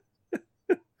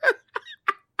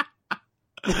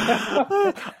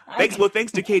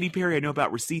 Thanks to Katy Perry, I know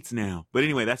about receipts now. But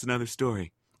anyway, that's another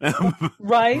story.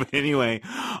 Right. But anyway,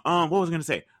 what was I going to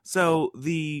say? So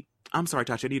I'm sorry,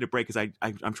 Tachi, I need a break because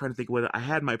I'm trying to think whether I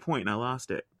had my point and I lost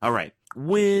it. All right.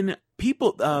 When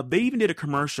people, they even did a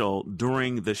commercial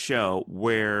during the show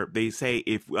where they say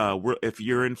if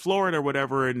you're in Florida or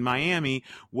whatever in Miami,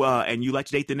 and you like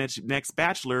to date the next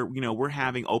Bachelor, we're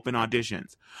having open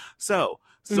auditions. So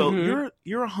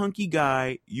you're a hunky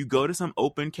guy. You go to some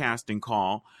open casting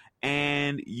call.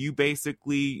 And you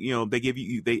basically, they give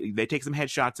you, they take some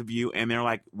headshots of you and they're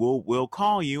like, we'll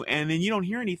call you. And then you don't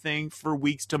hear anything for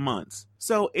weeks to months.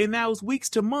 So in those weeks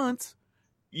to months,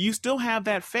 you still have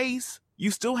that face. You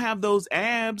still have those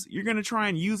abs. You're going to try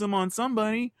and use them on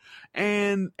somebody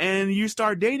and you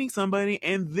start dating somebody.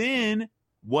 And then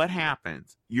what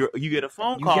happens? You get a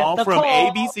phone call from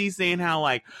ABC saying how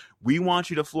like, we want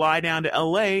you to fly down to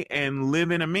LA and live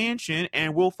in a mansion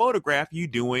and we'll photograph you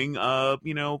doing,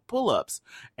 pull-ups.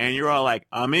 And you're all like,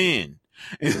 I'm in.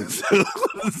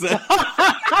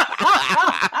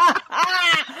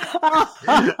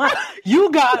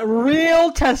 You got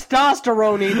real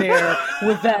testosterone there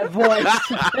with that voice.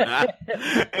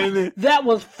 And then, that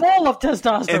was full of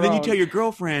testosterone. And then you tell your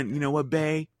girlfriend, you know what,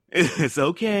 bae? It's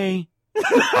okay.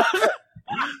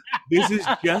 This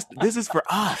is for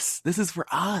us. This is for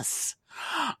us.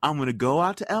 I'm going to go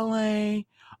out to LA.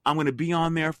 I'm going to be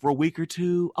on there for a week or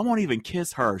two. I won't even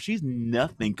kiss her. She's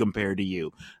nothing compared to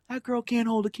you. That girl can't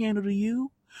hold a candle to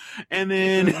you. And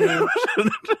then,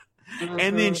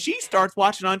 and then she starts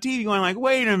watching on TV going like,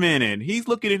 wait a minute. He's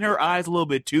looking in her eyes a little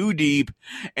bit too deep.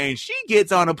 And she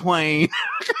gets on a plane.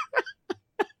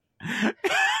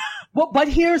 But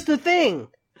here's the thing.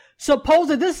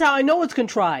 Supposedly, this is how I know it's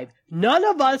contrived. None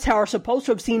of us are supposed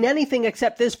to have seen anything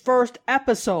except this first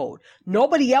episode.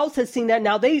 Nobody else has seen that.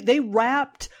 Now they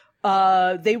wrapped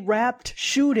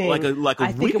shooting like a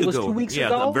I think it was 2 weeks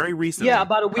ago. Very recently. Yeah,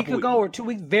 about a week ago or 2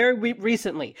 weeks, very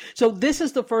recently. So this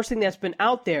is the first thing that's been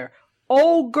out there.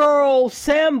 Old girl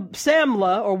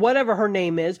Samla, or whatever her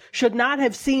name is, should not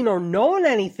have seen or known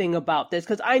anything about this,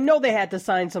 because I know they had to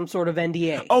sign some sort of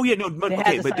NDA. Oh yeah, no, but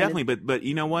definitely, but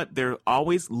you know what? There are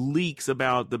always leaks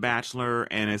about The Bachelor,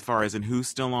 and as far as who's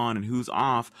still on and who's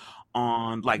off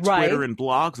on like Twitter and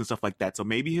blogs and stuff like that. So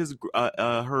maybe his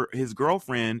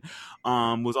girlfriend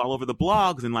was all over the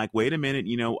blogs and like, wait a minute,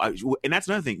 and that's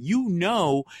another thing.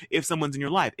 If someone's in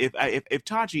your life, if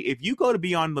Tachi, if you go to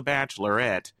be on The Bachelor,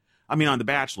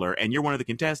 and you're one of the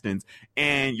contestants,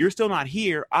 and you're still not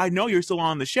here, I know you're still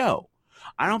on the show.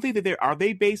 I don't think that are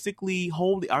they basically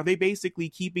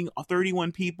keeping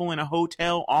 31 people in a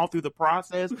hotel all through the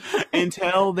process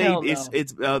until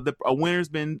the a winner's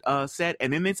been set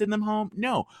and then they send them home?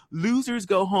 No, losers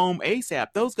go home ASAP.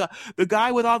 The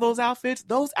guy with all those outfits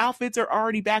are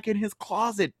already back in his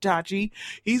closet, Tachi.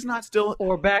 He's not still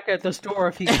or back at the store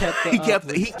if he kept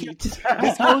receipts.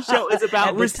 This whole show is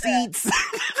about receipts.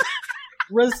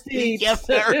 Receipts.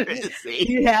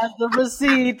 He has the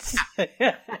receipts.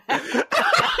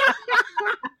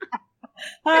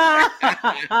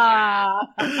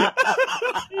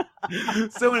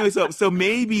 So anyway, so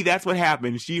maybe that's what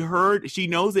happened. She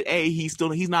knows that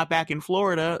he's not back in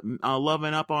Florida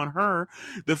loving up on her.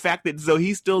 The fact that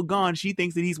he's still gone, she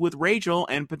thinks that he's with Rachel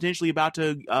and potentially about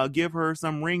to give her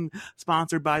some ring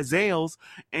sponsored by Zales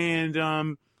and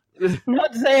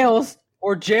not Zales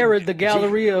or Jared, the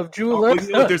Galleria of Jewelers.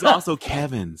 There's also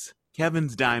Kevin's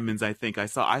diamonds. I think I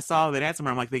saw that ad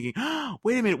somewhere. I'm like thinking, oh,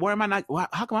 wait a minute, where am I not?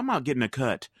 How come I'm not getting a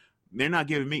cut? They're not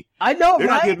giving me. I know, they're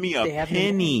right? not giving me a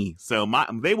penny. So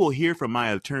they will hear from my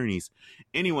attorneys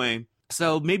anyway.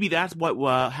 So maybe that's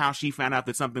how she found out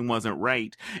that something wasn't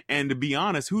right. And to be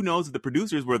honest, who knows if the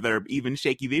producers were there even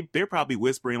shaky? They're probably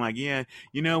whispering like, yeah,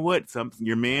 you know what?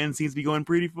 Your man seems to be going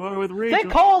pretty far with Rachel. They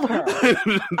called her.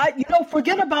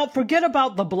 Forget about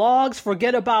the blogs.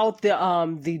 Forget about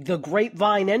the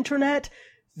grapevine internet.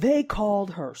 They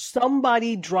called her.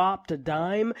 Somebody dropped a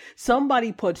dime.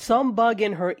 Somebody put some bug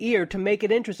in her ear to make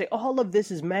it interesting. All of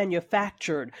this is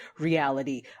manufactured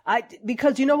reality.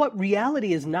 Because you know what?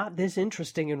 Reality is not this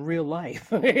interesting in real life.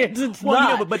 It's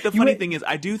not. But the funny thing is,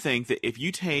 I do think that if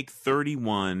you take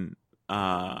 31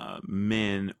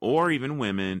 men or even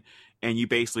women, and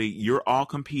you're all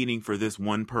competing for this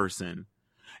one person.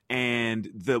 And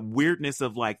the weirdness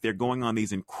of like they're going on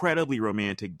these incredibly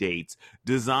romantic dates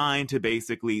designed to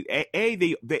basically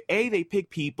they pick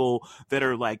people that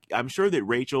are like, I'm sure that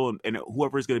Rachel and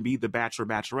whoever is going to be the Bachelor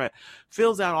Bachelorette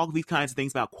fills out all of these kinds of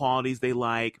things about qualities they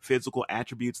like, physical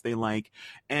attributes they like.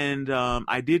 And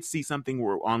I did see something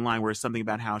online where something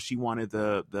about how she wanted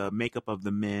the makeup of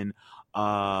the men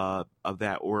of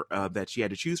that or that she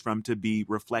had to choose from to be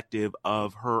reflective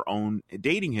of her own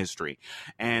dating history.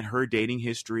 And her dating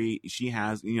history, she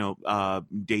has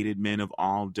dated men of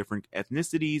all different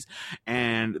ethnicities.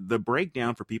 And the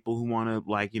breakdown for people who want to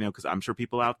because I'm sure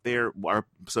people out there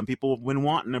some people when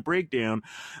wanting a breakdown,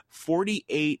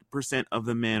 48% of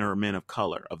the men are men of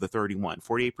color. Of the 31,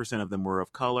 48% of them were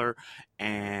of color,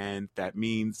 and that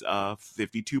means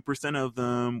 52% of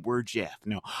them were Jeff.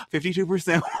 No,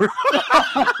 52% were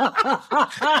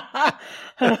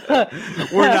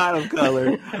we're not of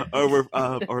color,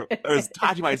 or as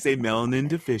Tachi might say, melanin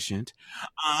deficient.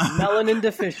 Melanin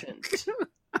deficient.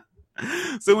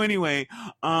 So anyway,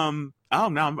 I'm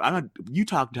not. You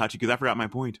talk, Tachi, because I forgot my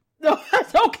point. No,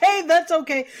 that's okay. That's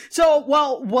okay. So,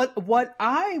 well, what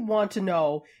I want to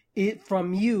know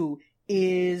from you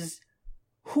is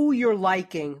who you're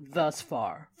liking thus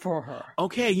far for her.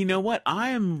 Okay, you know what? I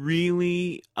am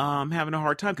really having a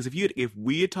hard time because if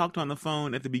we had talked on the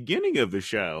phone at the beginning of the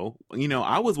show,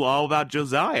 I was all about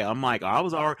Josiah. I'm like, I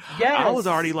was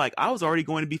already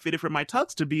going to be fitted for my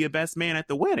tux to be a best man at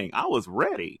the wedding. I was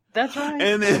ready. That's right.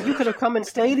 And then you could have come and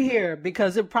stayed here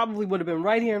because it probably would have been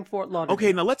right here in Fort Lauderdale.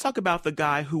 Okay, now let's talk about the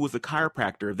guy who was a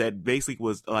chiropractor that basically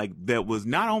was that was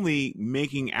not only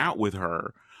making out with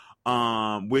her,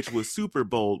 which was super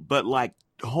bold, but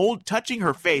touching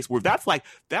her face, where that's like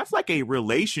a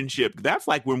relationship. That's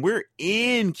like when we're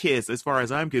in kiss, as far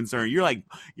as I'm concerned.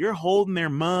 You're holding their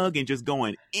mug and just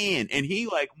going in, and he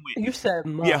went. You said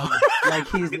mug, yeah. like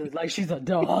she's a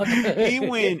dog. He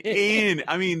went in.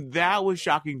 I mean, that was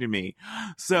shocking to me.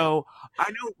 So I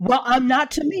know. Well,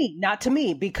 not to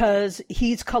me, because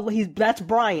that's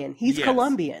Brian. He's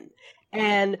Colombian,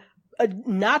 and.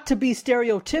 Not to be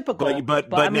stereotypical,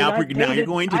 but I mean, now you're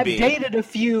going to be. I've dated a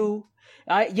few.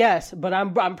 Yes, but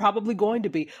I'm probably going to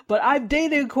be. But I've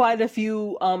dated quite a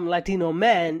few Latino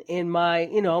men in my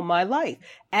my life,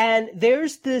 and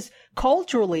there's this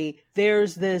culturally.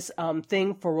 There's this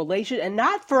thing for and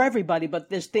not for everybody, but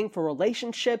this thing for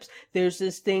relationships. There's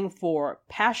this thing for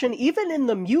passion. Even in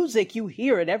the music, you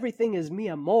hear it. Everything is mi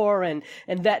amor and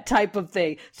that type of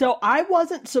thing. So I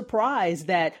wasn't surprised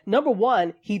that, number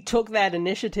one, he took that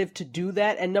initiative to do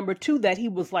that, and number two, that he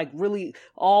was really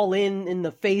all in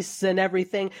the face and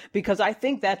everything, because I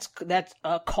think that's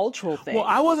a cultural thing. Well,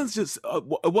 I wasn't just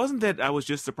it wasn't that I was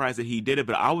just surprised that he did it,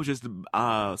 but I was just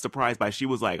surprised by. She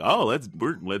was like, "Oh, let's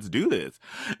do this,"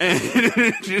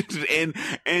 and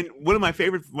one of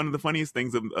the funniest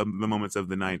things of the moments of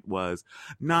the night was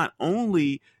not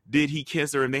only did he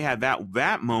kiss her and they had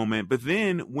that moment, but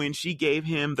then when she gave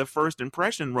him the first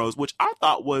impression rose, which I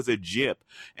thought was a jip,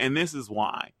 and this is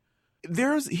why.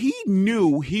 He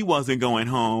knew he wasn't going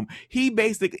home.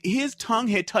 His tongue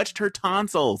had touched her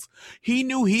tonsils. He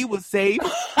knew he was safe.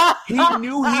 He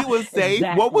knew he was safe.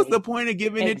 Exactly. What was the point of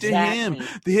giving it to him?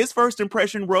 His first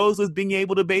impression rose was being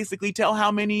able to basically tell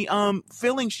how many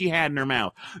fillings she had in her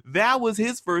mouth. That was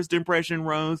his first impression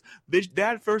rose.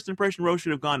 That first impression rose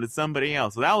should have gone to somebody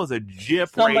else. So that was a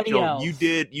jip, Rachel. Else.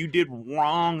 You did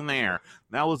wrong there.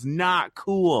 That was not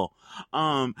cool.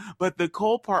 But the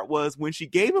cool part was when she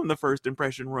gave him the first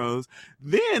impression rose,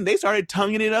 then they started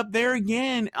tonguing it up there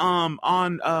again, on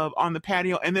the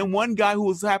patio. And then one guy who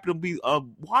was happened to be,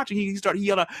 watching, he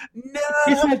yelled out, "No!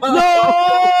 He said,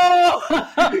 no!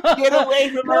 Get away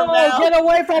from her mouth! Get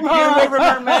away from her! Get away from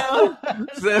her mouth!"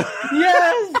 So,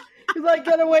 yes! He's like,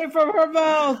 get away from her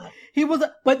mouth! He was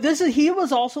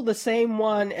also the same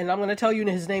one, and I'm going to tell you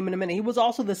his name in a minute. He was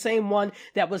also the same one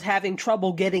that was having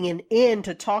trouble getting in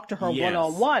to talk to her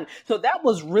one-on-one. So that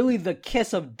was really the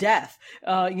kiss of death,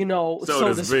 so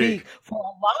to speak, for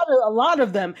a lot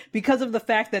of them, because of the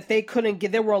fact that they couldn't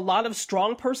get, there were a lot of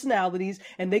strong personalities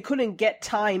and they couldn't get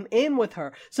time in with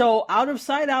her. So out of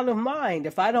sight, out of mind.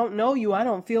 If I don't know you, I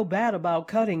don't feel bad about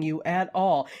cutting you at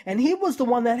all. And he was the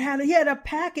one that had a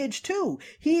package too.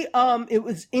 It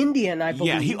was Indian, I believe.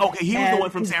 Yeah, he was the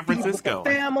one from San Francisco.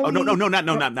 Family. Oh no, not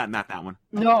that one.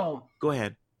 No. Go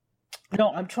ahead. No,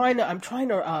 I'm trying to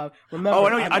remember. Oh,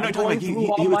 I know.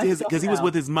 Because he was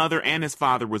with his mother and his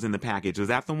father was in the package. Was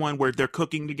that the one where they're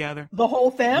cooking together? The whole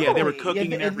family. Yeah, they were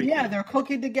cooking and everything. Yeah, they're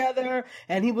cooking together,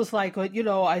 and he was like,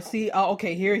 I see.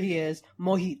 Okay, here he is,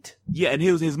 Mohit. Yeah, and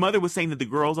his mother was saying that the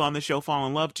girls on the show fall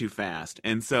in love too fast,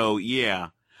 and so yeah,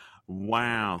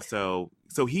 wow.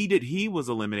 So he was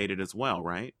eliminated as well,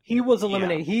 right? He was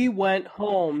eliminated. Yeah. He went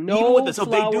home. Well,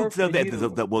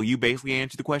 you basically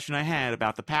answered the question I had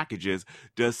about the packages.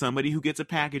 Does somebody who gets a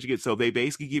package so they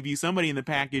basically give you somebody in the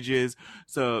packages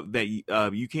so that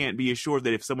you can't be assured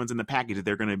that if someone's in the package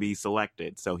they're going to be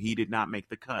selected. So he did not make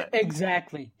the cut.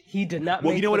 Exactly. He did not.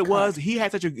 Well, you know what it was? He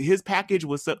had his package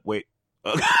was wait.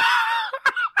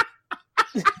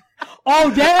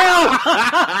 Oh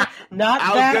damn!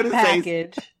 Not that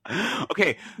package.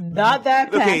 Okay. Not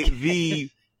that package. Okay,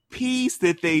 the piece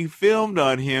that they filmed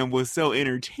on him was so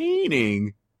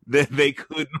entertaining that they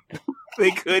couldn't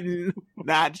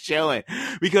not show it,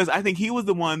 because I think he was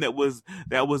the one that was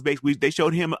basically, they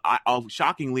showed him,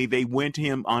 shockingly, they went to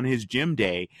him on his gym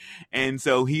day, and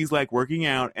so he's like working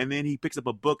out, and then he picks up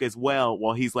a book as well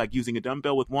while he's like using a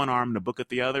dumbbell with one arm and a book at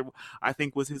the other. I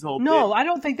think was his whole bit. I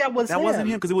don't think that was him. Wasn't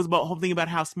him, because it was about whole thing about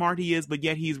how smart he is, but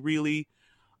yet he's really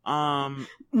No.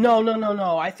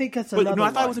 I think it's another. No,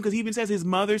 I thought it was because he even says his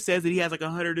mother says that he has like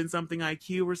 100 and something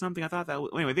IQ or something. I thought that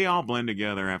anyway. They all blend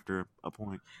together after a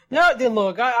point. No,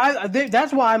 look,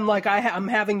 that's why I'm like I'm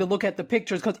having to look at the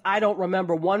pictures because I don't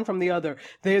remember one from the other.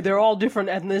 They're all different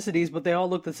ethnicities, but they all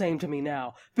look the same to me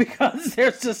now because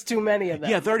there's just too many of them.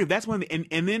 Yeah, 30. That's one.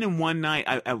 And then in one night,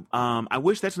 I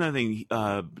wish that's another thing.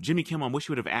 Jimmy Kimmel, I wish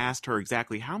you would have asked her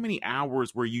exactly how many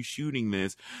hours were you shooting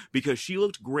this, because she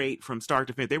looked great from start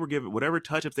to finish. They were giving whatever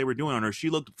touch-ups they were doing on her. She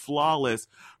looked flawless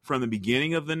from the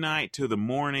beginning of the night to the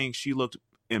morning. She looked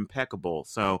impeccable.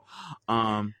 So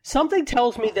something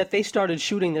tells me that they started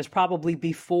shooting this probably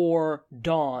before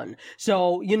dawn.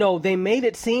 So, they made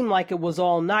it seem like it was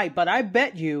all night, but I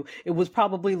bet you it was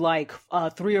probably like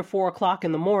 3 or 4 o'clock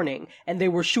in the morning, and they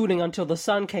were shooting until the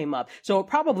sun came up. So it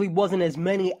probably wasn't as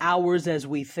many hours as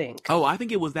we think. Oh, I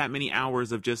think it was that many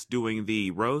hours of just doing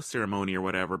the rose ceremony or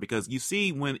whatever, because you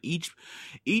see when each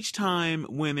time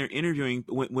when they're interviewing,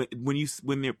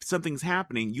 when something's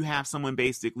happening, you have someone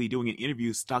basically doing an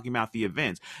interview talking about the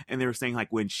events, and they were saying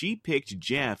like when she picked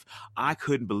Jeff, I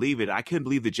couldn't believe it. I couldn't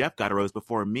believe that Jeff got a rose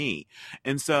before me,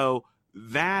 and so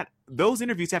those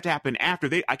interviews have to happen after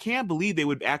I can't believe they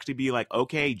would actually be like,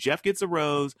 okay, Jeff gets a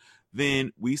rose,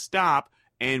 then we stop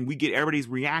and we get everybody's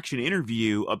reaction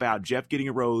interview about Jeff getting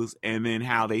a rose and then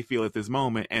how they feel at this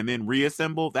moment and then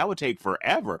reassemble. That would take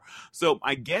forever. So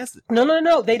I guess...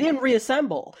 No. They didn't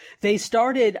reassemble. They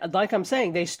started, like I'm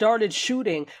saying, they started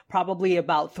shooting probably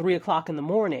about 3 o'clock in the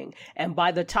morning. And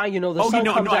by the time, the sun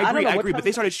comes out... I agree. But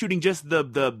they started shooting just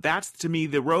that's to me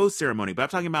the rose ceremony. But I'm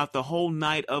talking about the whole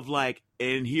night of like,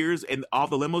 and all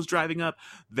the limos driving up.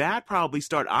 That probably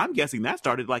I'm guessing that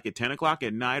started like at 10 o'clock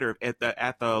at night or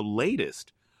at the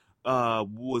latest.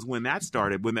 was when that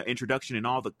started, when the introduction and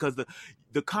all because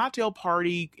the cocktail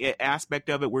party aspect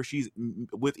of it, where she's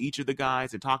with each of the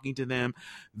guys and talking to them.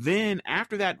 Then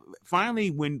after that, finally,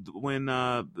 when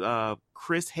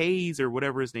Chris Hayes or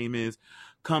whatever his name is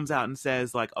comes out and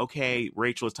says like, okay,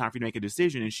 Rachel, it's time for you to make a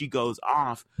decision, and she goes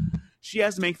off. She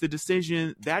has to make the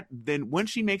decision. Then when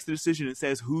she makes the decision, it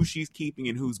says who she's keeping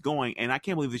and who's going. And I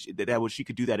can't believe she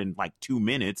could do that in like 2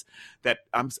 minutes. That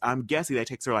I'm guessing that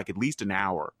takes her like at least an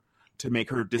hour to make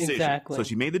her decision. Exactly. So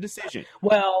she made the decision.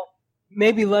 Well,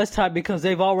 maybe less time because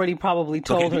they've already probably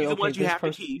told her, okay, this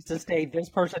person needs to stay, this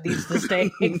person needs to stay.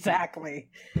 Exactly.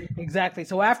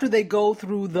 So after they go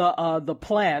through the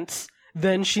plants,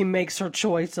 then she makes her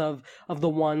choice of the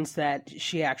ones that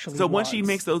she actually So wants. once she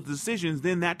makes those decisions,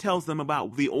 then that tells them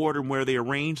about the order and where they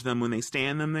arrange them when they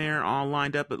stand them there all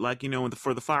lined up at, like,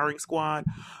 for the firing squad.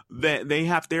 That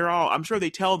they're all, I'm sure they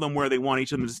tell them where they want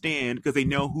each of them to stand because they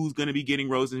know who's going to be getting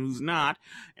roses and who's not.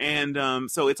 And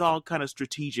so it's all kind of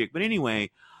strategic. But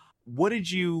anyway, what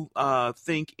did you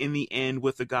think in the end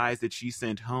with the guys that she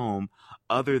sent home,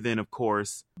 other than, of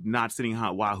course, not sending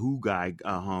Wahoo guy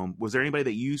home? Was there anybody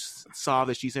that you saw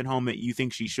that she sent home that you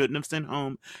think she shouldn't have sent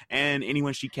home, and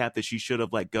anyone she kept that she should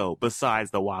have let go besides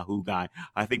the Wahoo guy?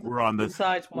 I think we're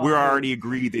already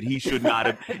agreed that he should not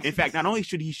have. In fact, not only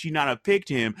should she not have picked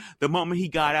him, the moment he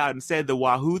got out and said the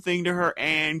Wahoo thing to her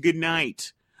and good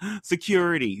night.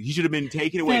 Security. He should have been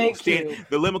taken away.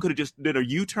 The limo could have just did a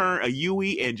U-turn, a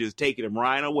U-E, and just taken him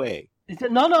right away.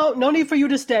 No need for you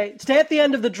to stay. Stay at the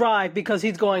end of the drive because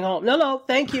he's going home. No,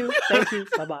 thank you.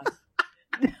 Bye-bye.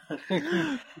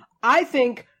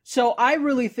 I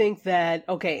really think that,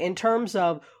 okay, in terms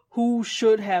of who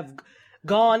should have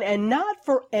gone, and not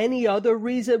for any other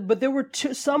reason, but there were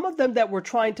some of them that were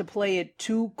trying to play it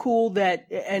too cool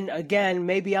and again,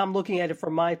 maybe I'm looking at it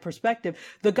from my perspective.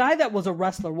 The guy that was a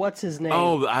wrestler, what's his name?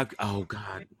 Oh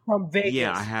God. From Vegas.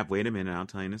 Yeah, I have. Wait a minute, I'll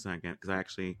tell you in a second,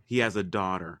 because he has a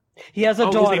daughter. He has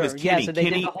a daughter. His name is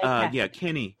Kenny.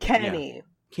 Kenny. Kenny. Yeah.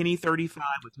 Kenny, 35,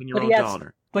 with 10-year-old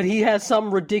daughter. But he has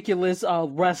some ridiculous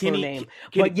wrestler name.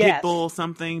 Pitbull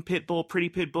something, Pretty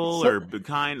Pitbull, or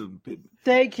kind.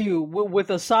 Thank you. With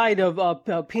a side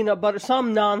of peanut butter,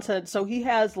 some nonsense. So he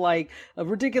has like a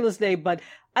ridiculous name, but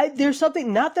there's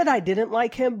something, not that I didn't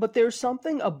like him, but there's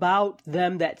something about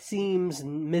them that seems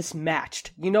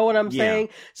mismatched. You know what I'm saying?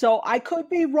 So I could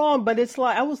be wrong, but it's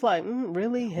like, I was like,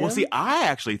 really him? Well, see, I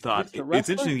actually thought, it's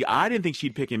interesting. I didn't think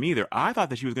she'd pick him either. I thought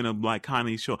that she was going to like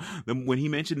kindly show, when he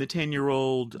mentioned the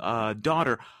 10-year-old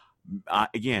daughter,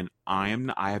 again, I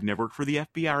have never worked for the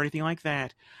FBI or anything like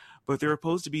that. But there's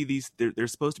supposed to be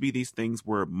these things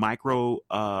where micro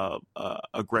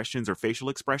aggressions or facial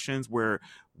expressions where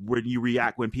when you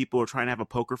react, when people are trying to have a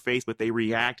poker face but they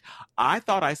react. I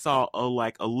thought I saw a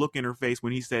look in her face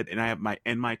when he said, and I have my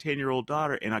 10-year-old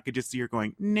daughter, and I could just see her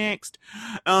going next.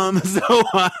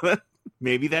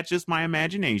 Maybe that's just my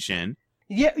imagination.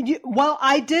 Yeah, well,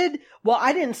 I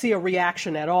didn't see a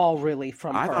reaction at all, really,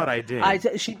 from her. I thought I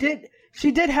did. She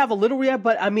did have a little reaction,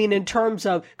 but I mean, in terms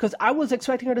of, because I was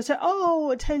expecting her to say, oh,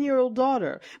 a 10-year-old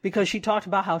daughter, because she talked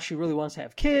about how she really wants to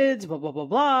have kids, blah, blah, blah,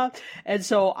 blah. And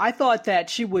so I thought that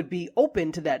she would be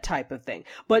open to that type of thing.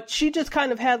 But she just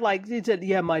kind of had he said,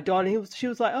 yeah, my daughter. She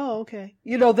was like, oh, okay.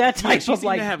 That type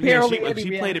of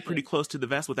she played it pretty close to the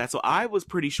vest with that. So I was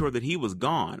pretty sure that he was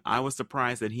gone. I was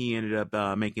surprised that he ended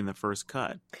up making the first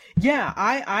cut. Yeah,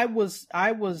 I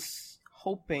was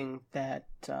hoping that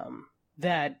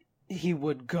he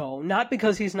would go, not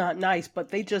because he's not nice, but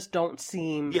they just don't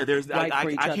seem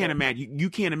I can't imagine. You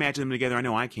can't imagine them together. I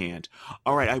know I can't.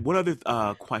 All right, one other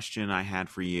question I had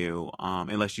for you,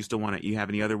 unless you still you have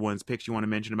any other picks you want to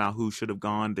mention about who should have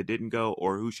gone that didn't go,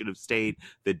 or who should have stayed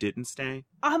that didn't stay?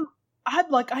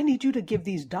 I need you to give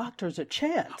these doctors a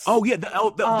chance. Oh yeah,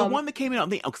 the one that came in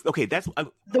on the that's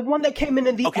the one that came in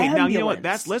the ambulance. Now you know what?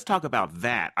 Let's talk about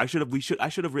that. I should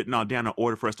have written all down in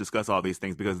order for us to discuss all these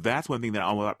things, because that's one thing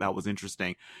that was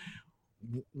interesting.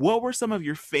 What were some of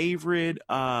your favorite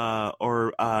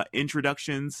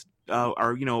introductions,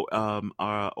 or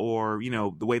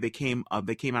the way they came out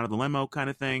of the limo kind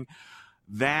of thing?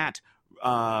 That.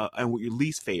 And what your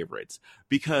least favorites,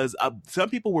 because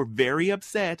some people were very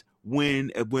upset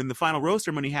when the final rose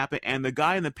ceremony happened and the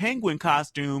guy in the penguin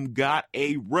costume got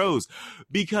a rose,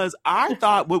 because I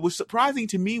thought what was surprising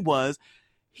to me was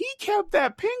he kept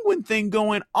that penguin thing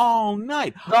going all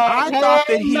night. I thought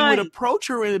that he would approach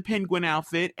her in a penguin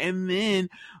outfit, and then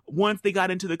once they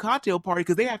got into the cocktail party,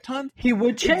 because they have tons, he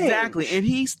would change. Exactly, and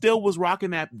he still was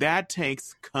rocking that. That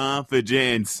takes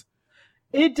confidence.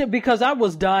 Because I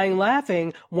was dying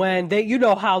laughing when they, you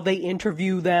know how they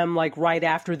interview them like right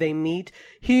after they meet.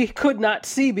 He could not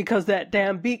see because that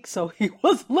damn beak, so he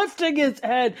was lifting his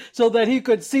head so that he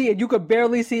could see, and you could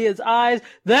barely see his eyes.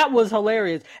 That was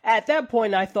hilarious. At that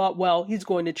point, I thought, well, he's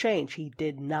going to change. He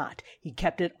did not. He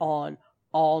kept it on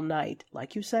all night.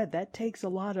 Like you said, that takes a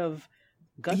lot of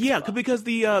guts. Yeah, because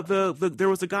the there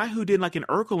was a guy who did like an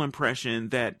Urkel impression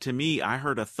that to me I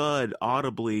heard a thud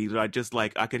audibly that I just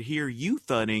like I could hear you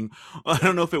thudding. I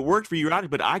don't know if it worked for you,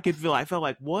 but I felt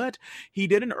like what he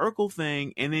did an Urkel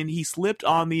thing and then he slipped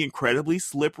on the incredibly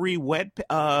slippery wet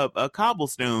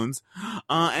cobblestones,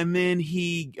 and then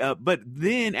but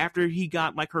then after he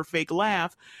got like her fake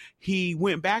laugh, he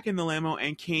went back in the limo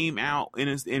and came out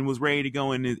and was ready to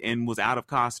go and was out of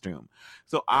costume.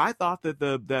 So I thought that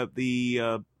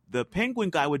the penguin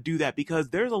guy would do that because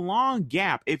there's a long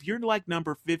gap. If you're like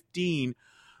number 15,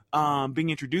 being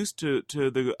introduced to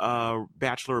the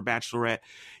bachelor or bachelorette,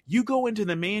 you go into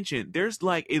the mansion. There's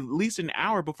like at least an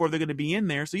hour before they're going to be in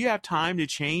there, so you have time to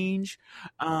change.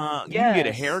 You can get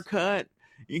a haircut.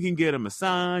 You can get a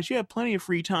massage. You have plenty of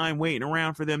free time waiting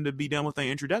around for them to be done with their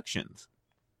introductions.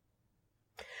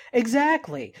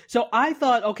 Exactly. So I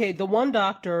thought, okay, the one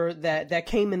doctor that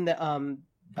came in the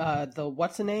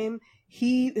what's the name?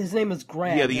 His name is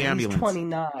Grant. Yeah, the ambulance. He's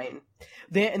 29.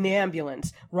 In the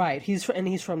ambulance, right? He's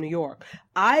from New York.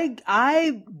 I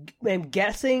am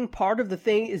guessing part of the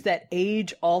thing is that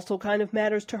age also kind of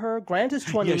matters to her. Grant is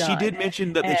 29. Yeah, she did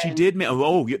mention that she did.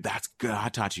 Oh, that's good,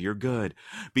 Tachi. You're good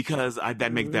because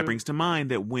that brings to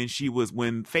mind that when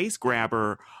Face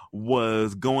Grabber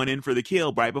was going in for the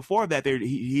kill right before that,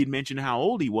 he'd mentioned how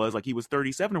old he was, like he was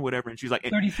 37 or whatever, and she's like,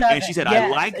 37. And she said, yes. I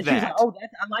like that. Like, oh,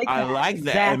 I like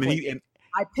exactly. that. I mean,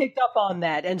 I picked up on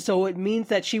that, and so it means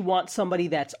that she wants somebody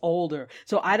that's older.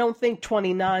 So I don't think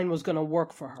 29 was going to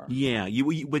work for her. Yeah,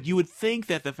 but you would think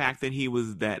that the fact that he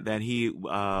was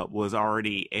was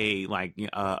already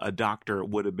a doctor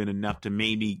would have been enough to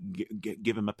maybe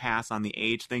give him a pass on the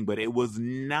age thing, but it was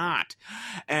not.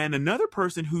 And another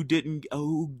person who did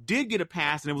get a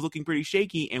pass and it was looking pretty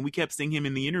shaky, and we kept seeing him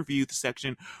in the interview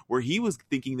section where he was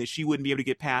thinking that she wouldn't be able to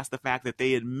get past the fact that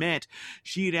they had met.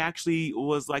 She had actually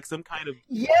was like some kind of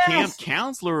camp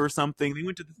counselor or something. They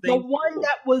went to the same. The one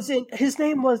that was his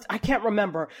name was, I can't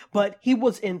remember, but he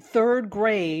was in 3rd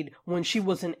grade when she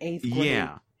was in 8th grade.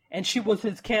 Yeah. And she was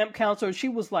his camp counselor. She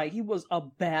was like, he was a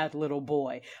bad little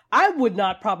boy. I would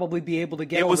not probably be able to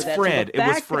get over that. It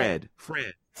was Fred.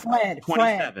 Fred.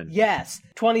 27. Yes.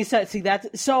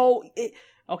 27. See,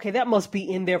 okay, that must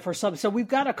be in there for some. So we've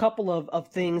got a couple of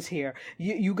things here.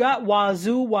 You got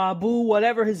Wazoo, Wabu,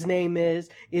 whatever his name is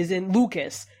in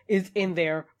Lucas, is in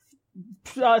there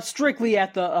strictly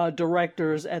at the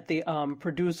director's, at the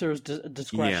producer's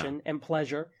discretion and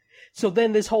pleasure. So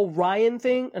then this whole Ryan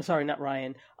thing, I'm sorry, not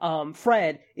Ryan,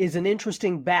 Fred is an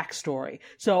interesting backstory.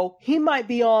 So he might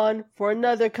be on for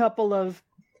another couple of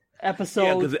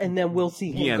episodes, and then we'll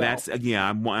see him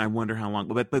go. I wonder how long.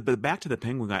 But back to the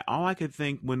penguin guy. All I could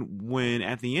think when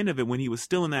at the end of it, when he was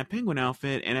still in that penguin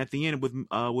outfit, and at the end with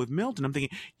Milton, I'm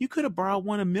thinking you could have borrowed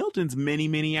one of Milton's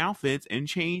many outfits and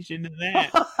changed into that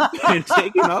and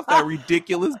taken off that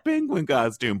ridiculous penguin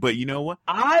costume. But you know what?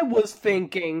 I was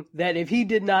thinking that if he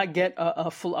did not get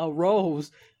a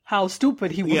rose, how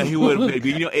stupid he would. Yeah, he would.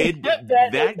 You know,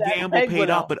 that gamble paid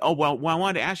off. But I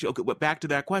wanted to ask you. Okay, but back to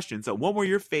that question. So, what were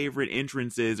your favorite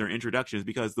entrances or introductions?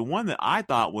 Because the one that I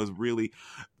thought was really,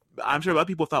 I'm sure a lot of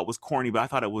people thought was corny, but I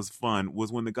thought it was fun.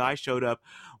 Was when the guy showed up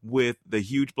with the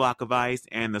huge block of ice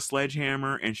and the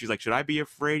sledgehammer, and she's like, "Should I be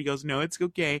afraid?" He goes, "No, it's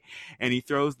okay." And he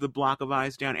throws the block of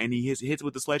ice down, and he hits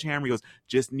with the sledgehammer. He goes,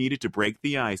 "Just needed to break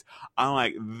the ice." I'm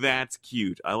like, that's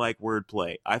cute. I like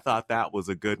wordplay. I thought that was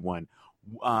a good one.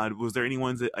 Was there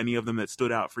any of them that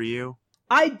stood out for you?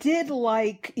 I did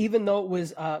like, even though it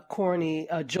was corny,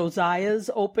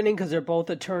 Josiah's opening, because they're both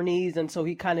attorneys, and so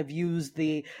he kind of used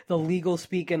the legal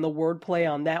speak and the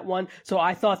wordplay on that one. So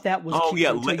I thought that was cute. Oh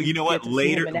yeah, you know what?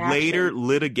 Later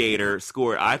litigator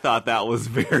scored. I thought that was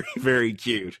very, very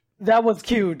cute. That was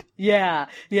cute. Yeah.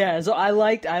 So I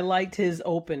liked his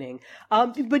opening.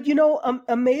 But you know,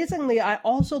 amazingly, I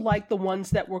also liked the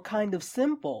ones that were kind of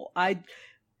simple.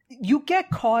 You get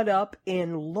caught up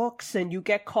in looks and you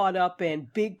get caught up in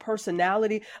big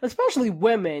personality, especially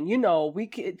women. You know,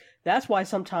 that's why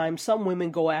sometimes some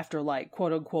women go after, like,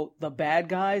 quote unquote, the bad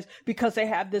guys, because they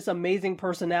have this amazing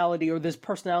personality or this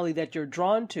personality that you're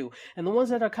drawn to. And the ones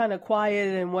that are kind of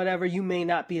quiet and whatever, you may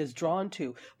not be as drawn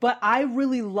to. But I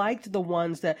really liked the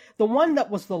one that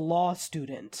was the law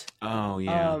student. Oh,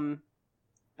 yeah.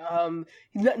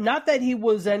 Not that he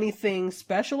was anything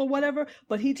special or whatever,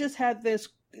 but he just had this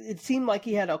it seemed like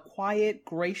he had a quiet,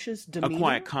 gracious demeanor. A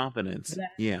quiet confidence.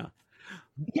 Yeah.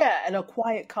 Yeah, and a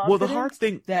quiet confidence. Well, the hard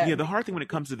thing when it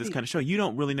comes to this kind of show, you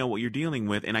don't really know what you're dealing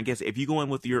with. And I guess if you go in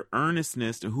with your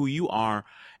earnestness to who you are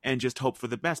and just hope for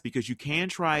the best, because you can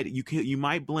try it, you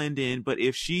might blend in, but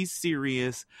if she's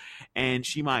serious and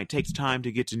she might takes time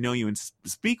to get to know you and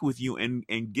speak with you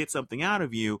and get something out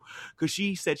of you, because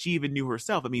she said she even knew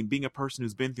herself. I mean, being a person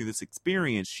who's been through this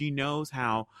experience, she knows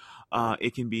how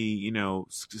it can be,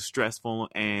 stressful,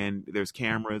 and there's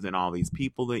cameras and all these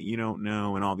people that you don't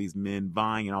know and all these men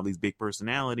vying and all these big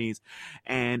personalities.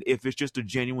 And if it's just a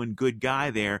genuine good guy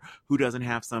there who doesn't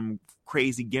have some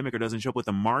crazy gimmick or doesn't show up with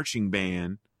a marching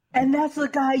band. And that's the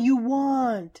guy you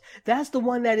want. That's the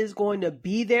one that is going to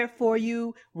be there for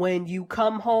you when you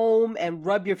come home and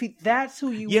rub your feet. That's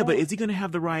who you want. Yeah, but is he going to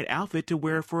have the right outfit to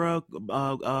wear for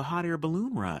a hot air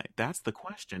balloon ride? That's the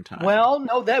question, Ty. Well,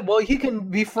 no, he can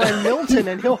befriend Milton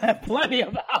and he'll have plenty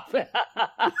of outfit.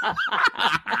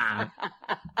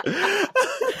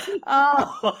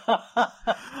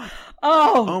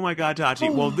 Oh my God,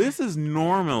 Tachi. Well, this is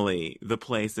normally the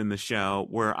place in the show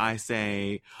where I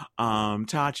say,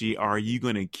 Tachi, are you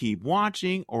going to keep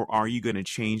watching or are you going to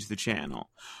change the channel?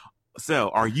 So,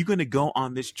 are you going to go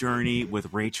on this journey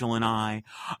with Rachel and I?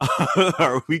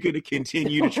 Are we going to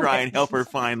continue to try and help her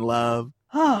find love?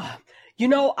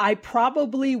 I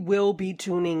probably will be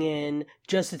tuning in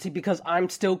just to see, because I'm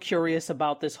still curious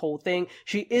about this whole thing.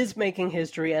 She is making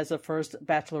history as the first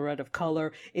Bachelorette of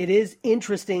color. It is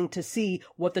interesting to see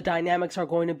what the dynamics are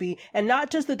going to be, and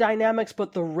not just the dynamics,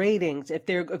 but the ratings. If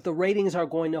the ratings are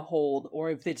going to hold,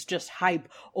 or if it's just hype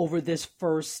over this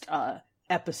first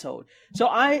episode. So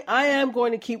I am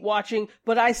going to keep watching,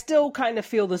 but I still kind of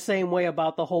feel the same way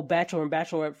about the whole Bachelor and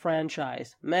Bachelorette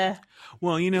franchise. Meh.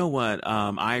 Well, you know what?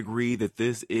 I agree that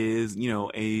this is,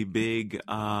 a big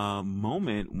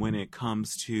moment when it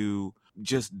comes to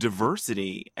just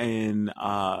diversity in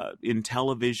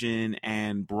television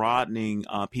and broadening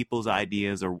people's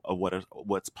ideas of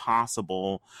what's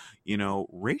possible,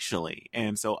 racially.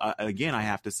 And so again, I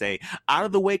have to say, out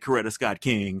of the way, Coretta Scott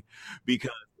King,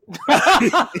 because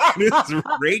it is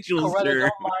Rachel's turn.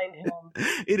 Don't mind him.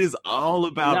 It is all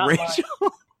about Rachel.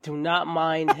 Do not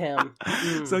mind him.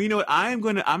 So you know what?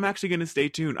 I'm actually gonna stay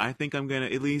tuned. I think I'm gonna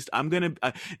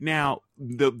now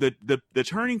the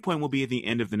turning point will be at the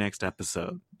end of the next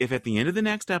episode. If at the end of the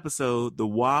next episode the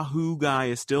Wahoo guy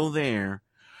is still there,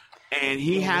 and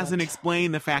he hasn't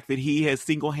explained the fact that he has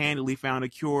single-handedly found a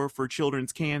cure for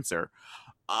children's cancer,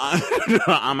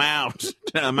 I'm out.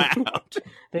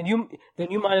 Then you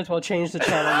might as well change the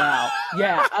channel now.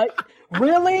 Yeah,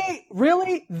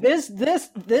 really, this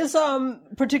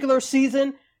particular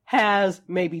season has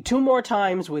maybe 2 more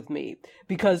times with me,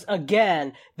 because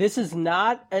again, this is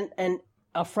not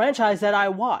a franchise that I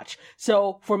watch.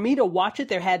 So for me to watch it,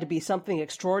 there had to be something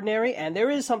extraordinary, and there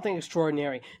is something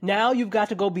extraordinary. Now you've got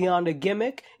to go beyond a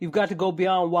gimmick. You've got to go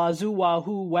beyond wazoo,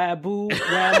 wahoo, waboo,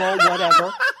 whammo,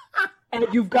 whatever. And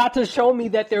you've got to show me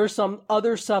that there's some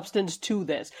other substance to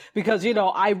this, because,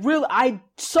 I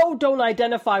so don't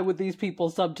identify with these people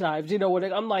sometimes.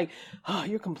 I'm like, oh,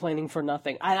 you're complaining for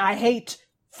nothing. I hate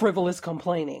frivolous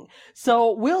complaining.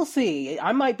 So we'll see.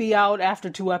 I might be out after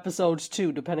 2 episodes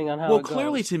too, depending on how it goes. Well,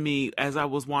 clearly to me, as I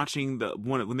was watching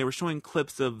when they were showing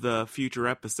clips of the future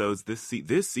episodes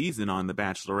this season on The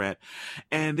Bachelorette,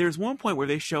 and there's one point where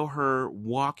they show her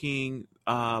walking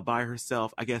by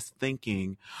herself, I guess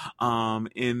thinking,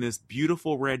 in this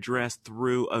beautiful red dress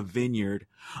through a vineyard.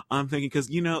 I'm thinking, because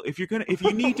if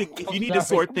you need to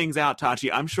sort things out, Tachi,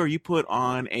 I'm sure you put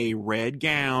on a red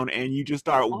gown and you just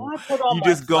start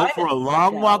go for a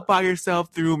long walk by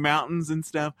yourself through mountains and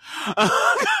stuff.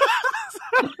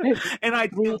 And I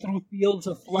through fields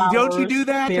of flowers. Don't you do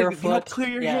that barefoot. to help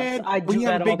clear your head when you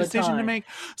have a big decision to make?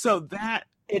 So that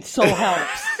it so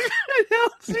helps. It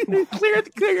helps you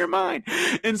clear your mind.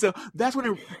 And so that's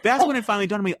when it finally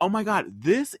dawned on me. Oh my God,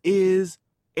 this is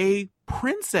a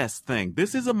princess thing.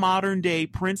 This is a modern day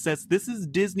princess. This is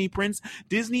Disney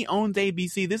Disney owns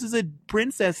ABC. This is a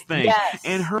princess thing. Yes.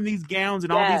 And her in these gowns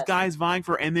and all these guys vying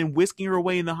for her, and then whisking her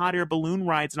away in the hot air balloon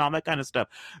rides and all that kind of stuff.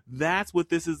 That's what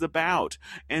this is about.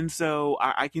 And so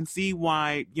I can see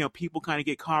why, people kind of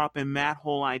get caught up in that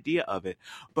whole idea of it.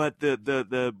 But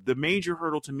the major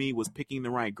hurdle to me was picking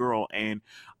the right girl, and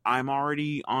I'm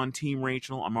already on Team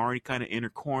Rachel. I'm already kind of in her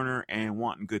corner and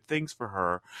wanting good things for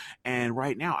her. And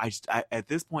right now, at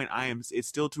this point, it's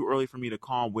still too early for me to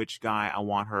call which guy I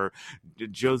want her.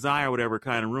 Josiah or whatever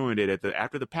kind of ruined it.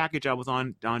 After the package, I was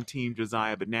on Team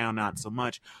Josiah, but now not so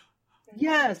much.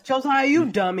 Yes, Josiah, you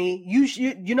dummy.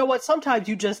 You know what? Sometimes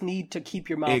you just need to keep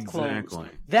your mouth closed.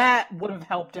 That would have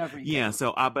helped everything. Yeah,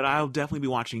 so, but I'll definitely be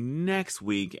watching next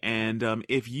week. And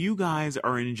if you guys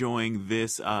are enjoying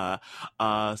this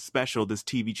special, this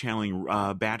TV channeling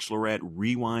Bachelorette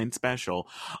Rewind special,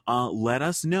 let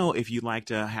us know if you'd like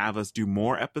to have us do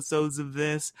more episodes of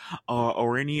this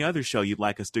or any other show you'd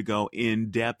like us to go in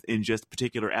depth in just a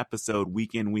particular episode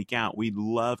week in, week out. We'd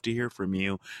love to hear from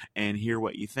you and hear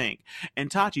what you think. And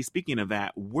Tachi, speaking of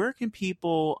that, where can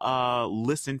people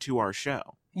listen to our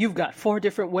show? You've got 4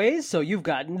 different ways, so you've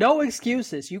got no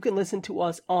excuses. You can listen to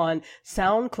us on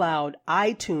SoundCloud,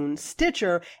 iTunes,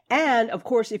 Stitcher, and, of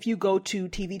course, if you go to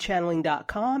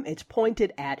tvchanneling.com, it's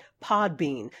pointed at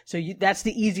Podbean. So that's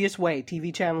the easiest way,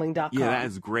 tvchanneling.com. Yeah, that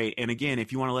is great. And again,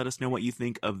 if you want to let us know what you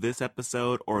think of this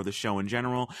episode or the show in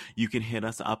general, you can hit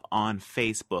us up on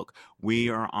Facebook. We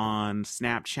are on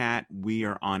Snapchat. We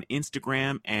are on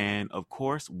Instagram. And, of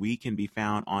course, we can be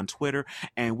found on Twitter.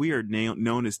 And we are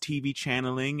known as TV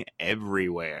Channeling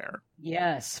everywhere.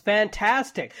 Yes,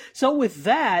 fantastic. So with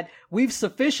that, we've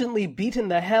sufficiently beaten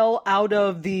the hell out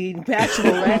of the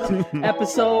Bachelorette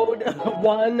episode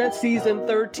 1, season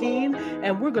 13,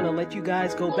 and we're going to let you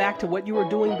guys go back to what you were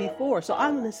doing before. So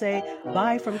I'm going to say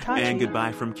bye from Tachi. And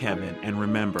goodbye from Kevin. And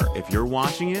remember, if you're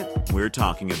watching it, we're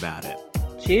talking about it.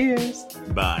 Cheers.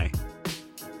 Bye.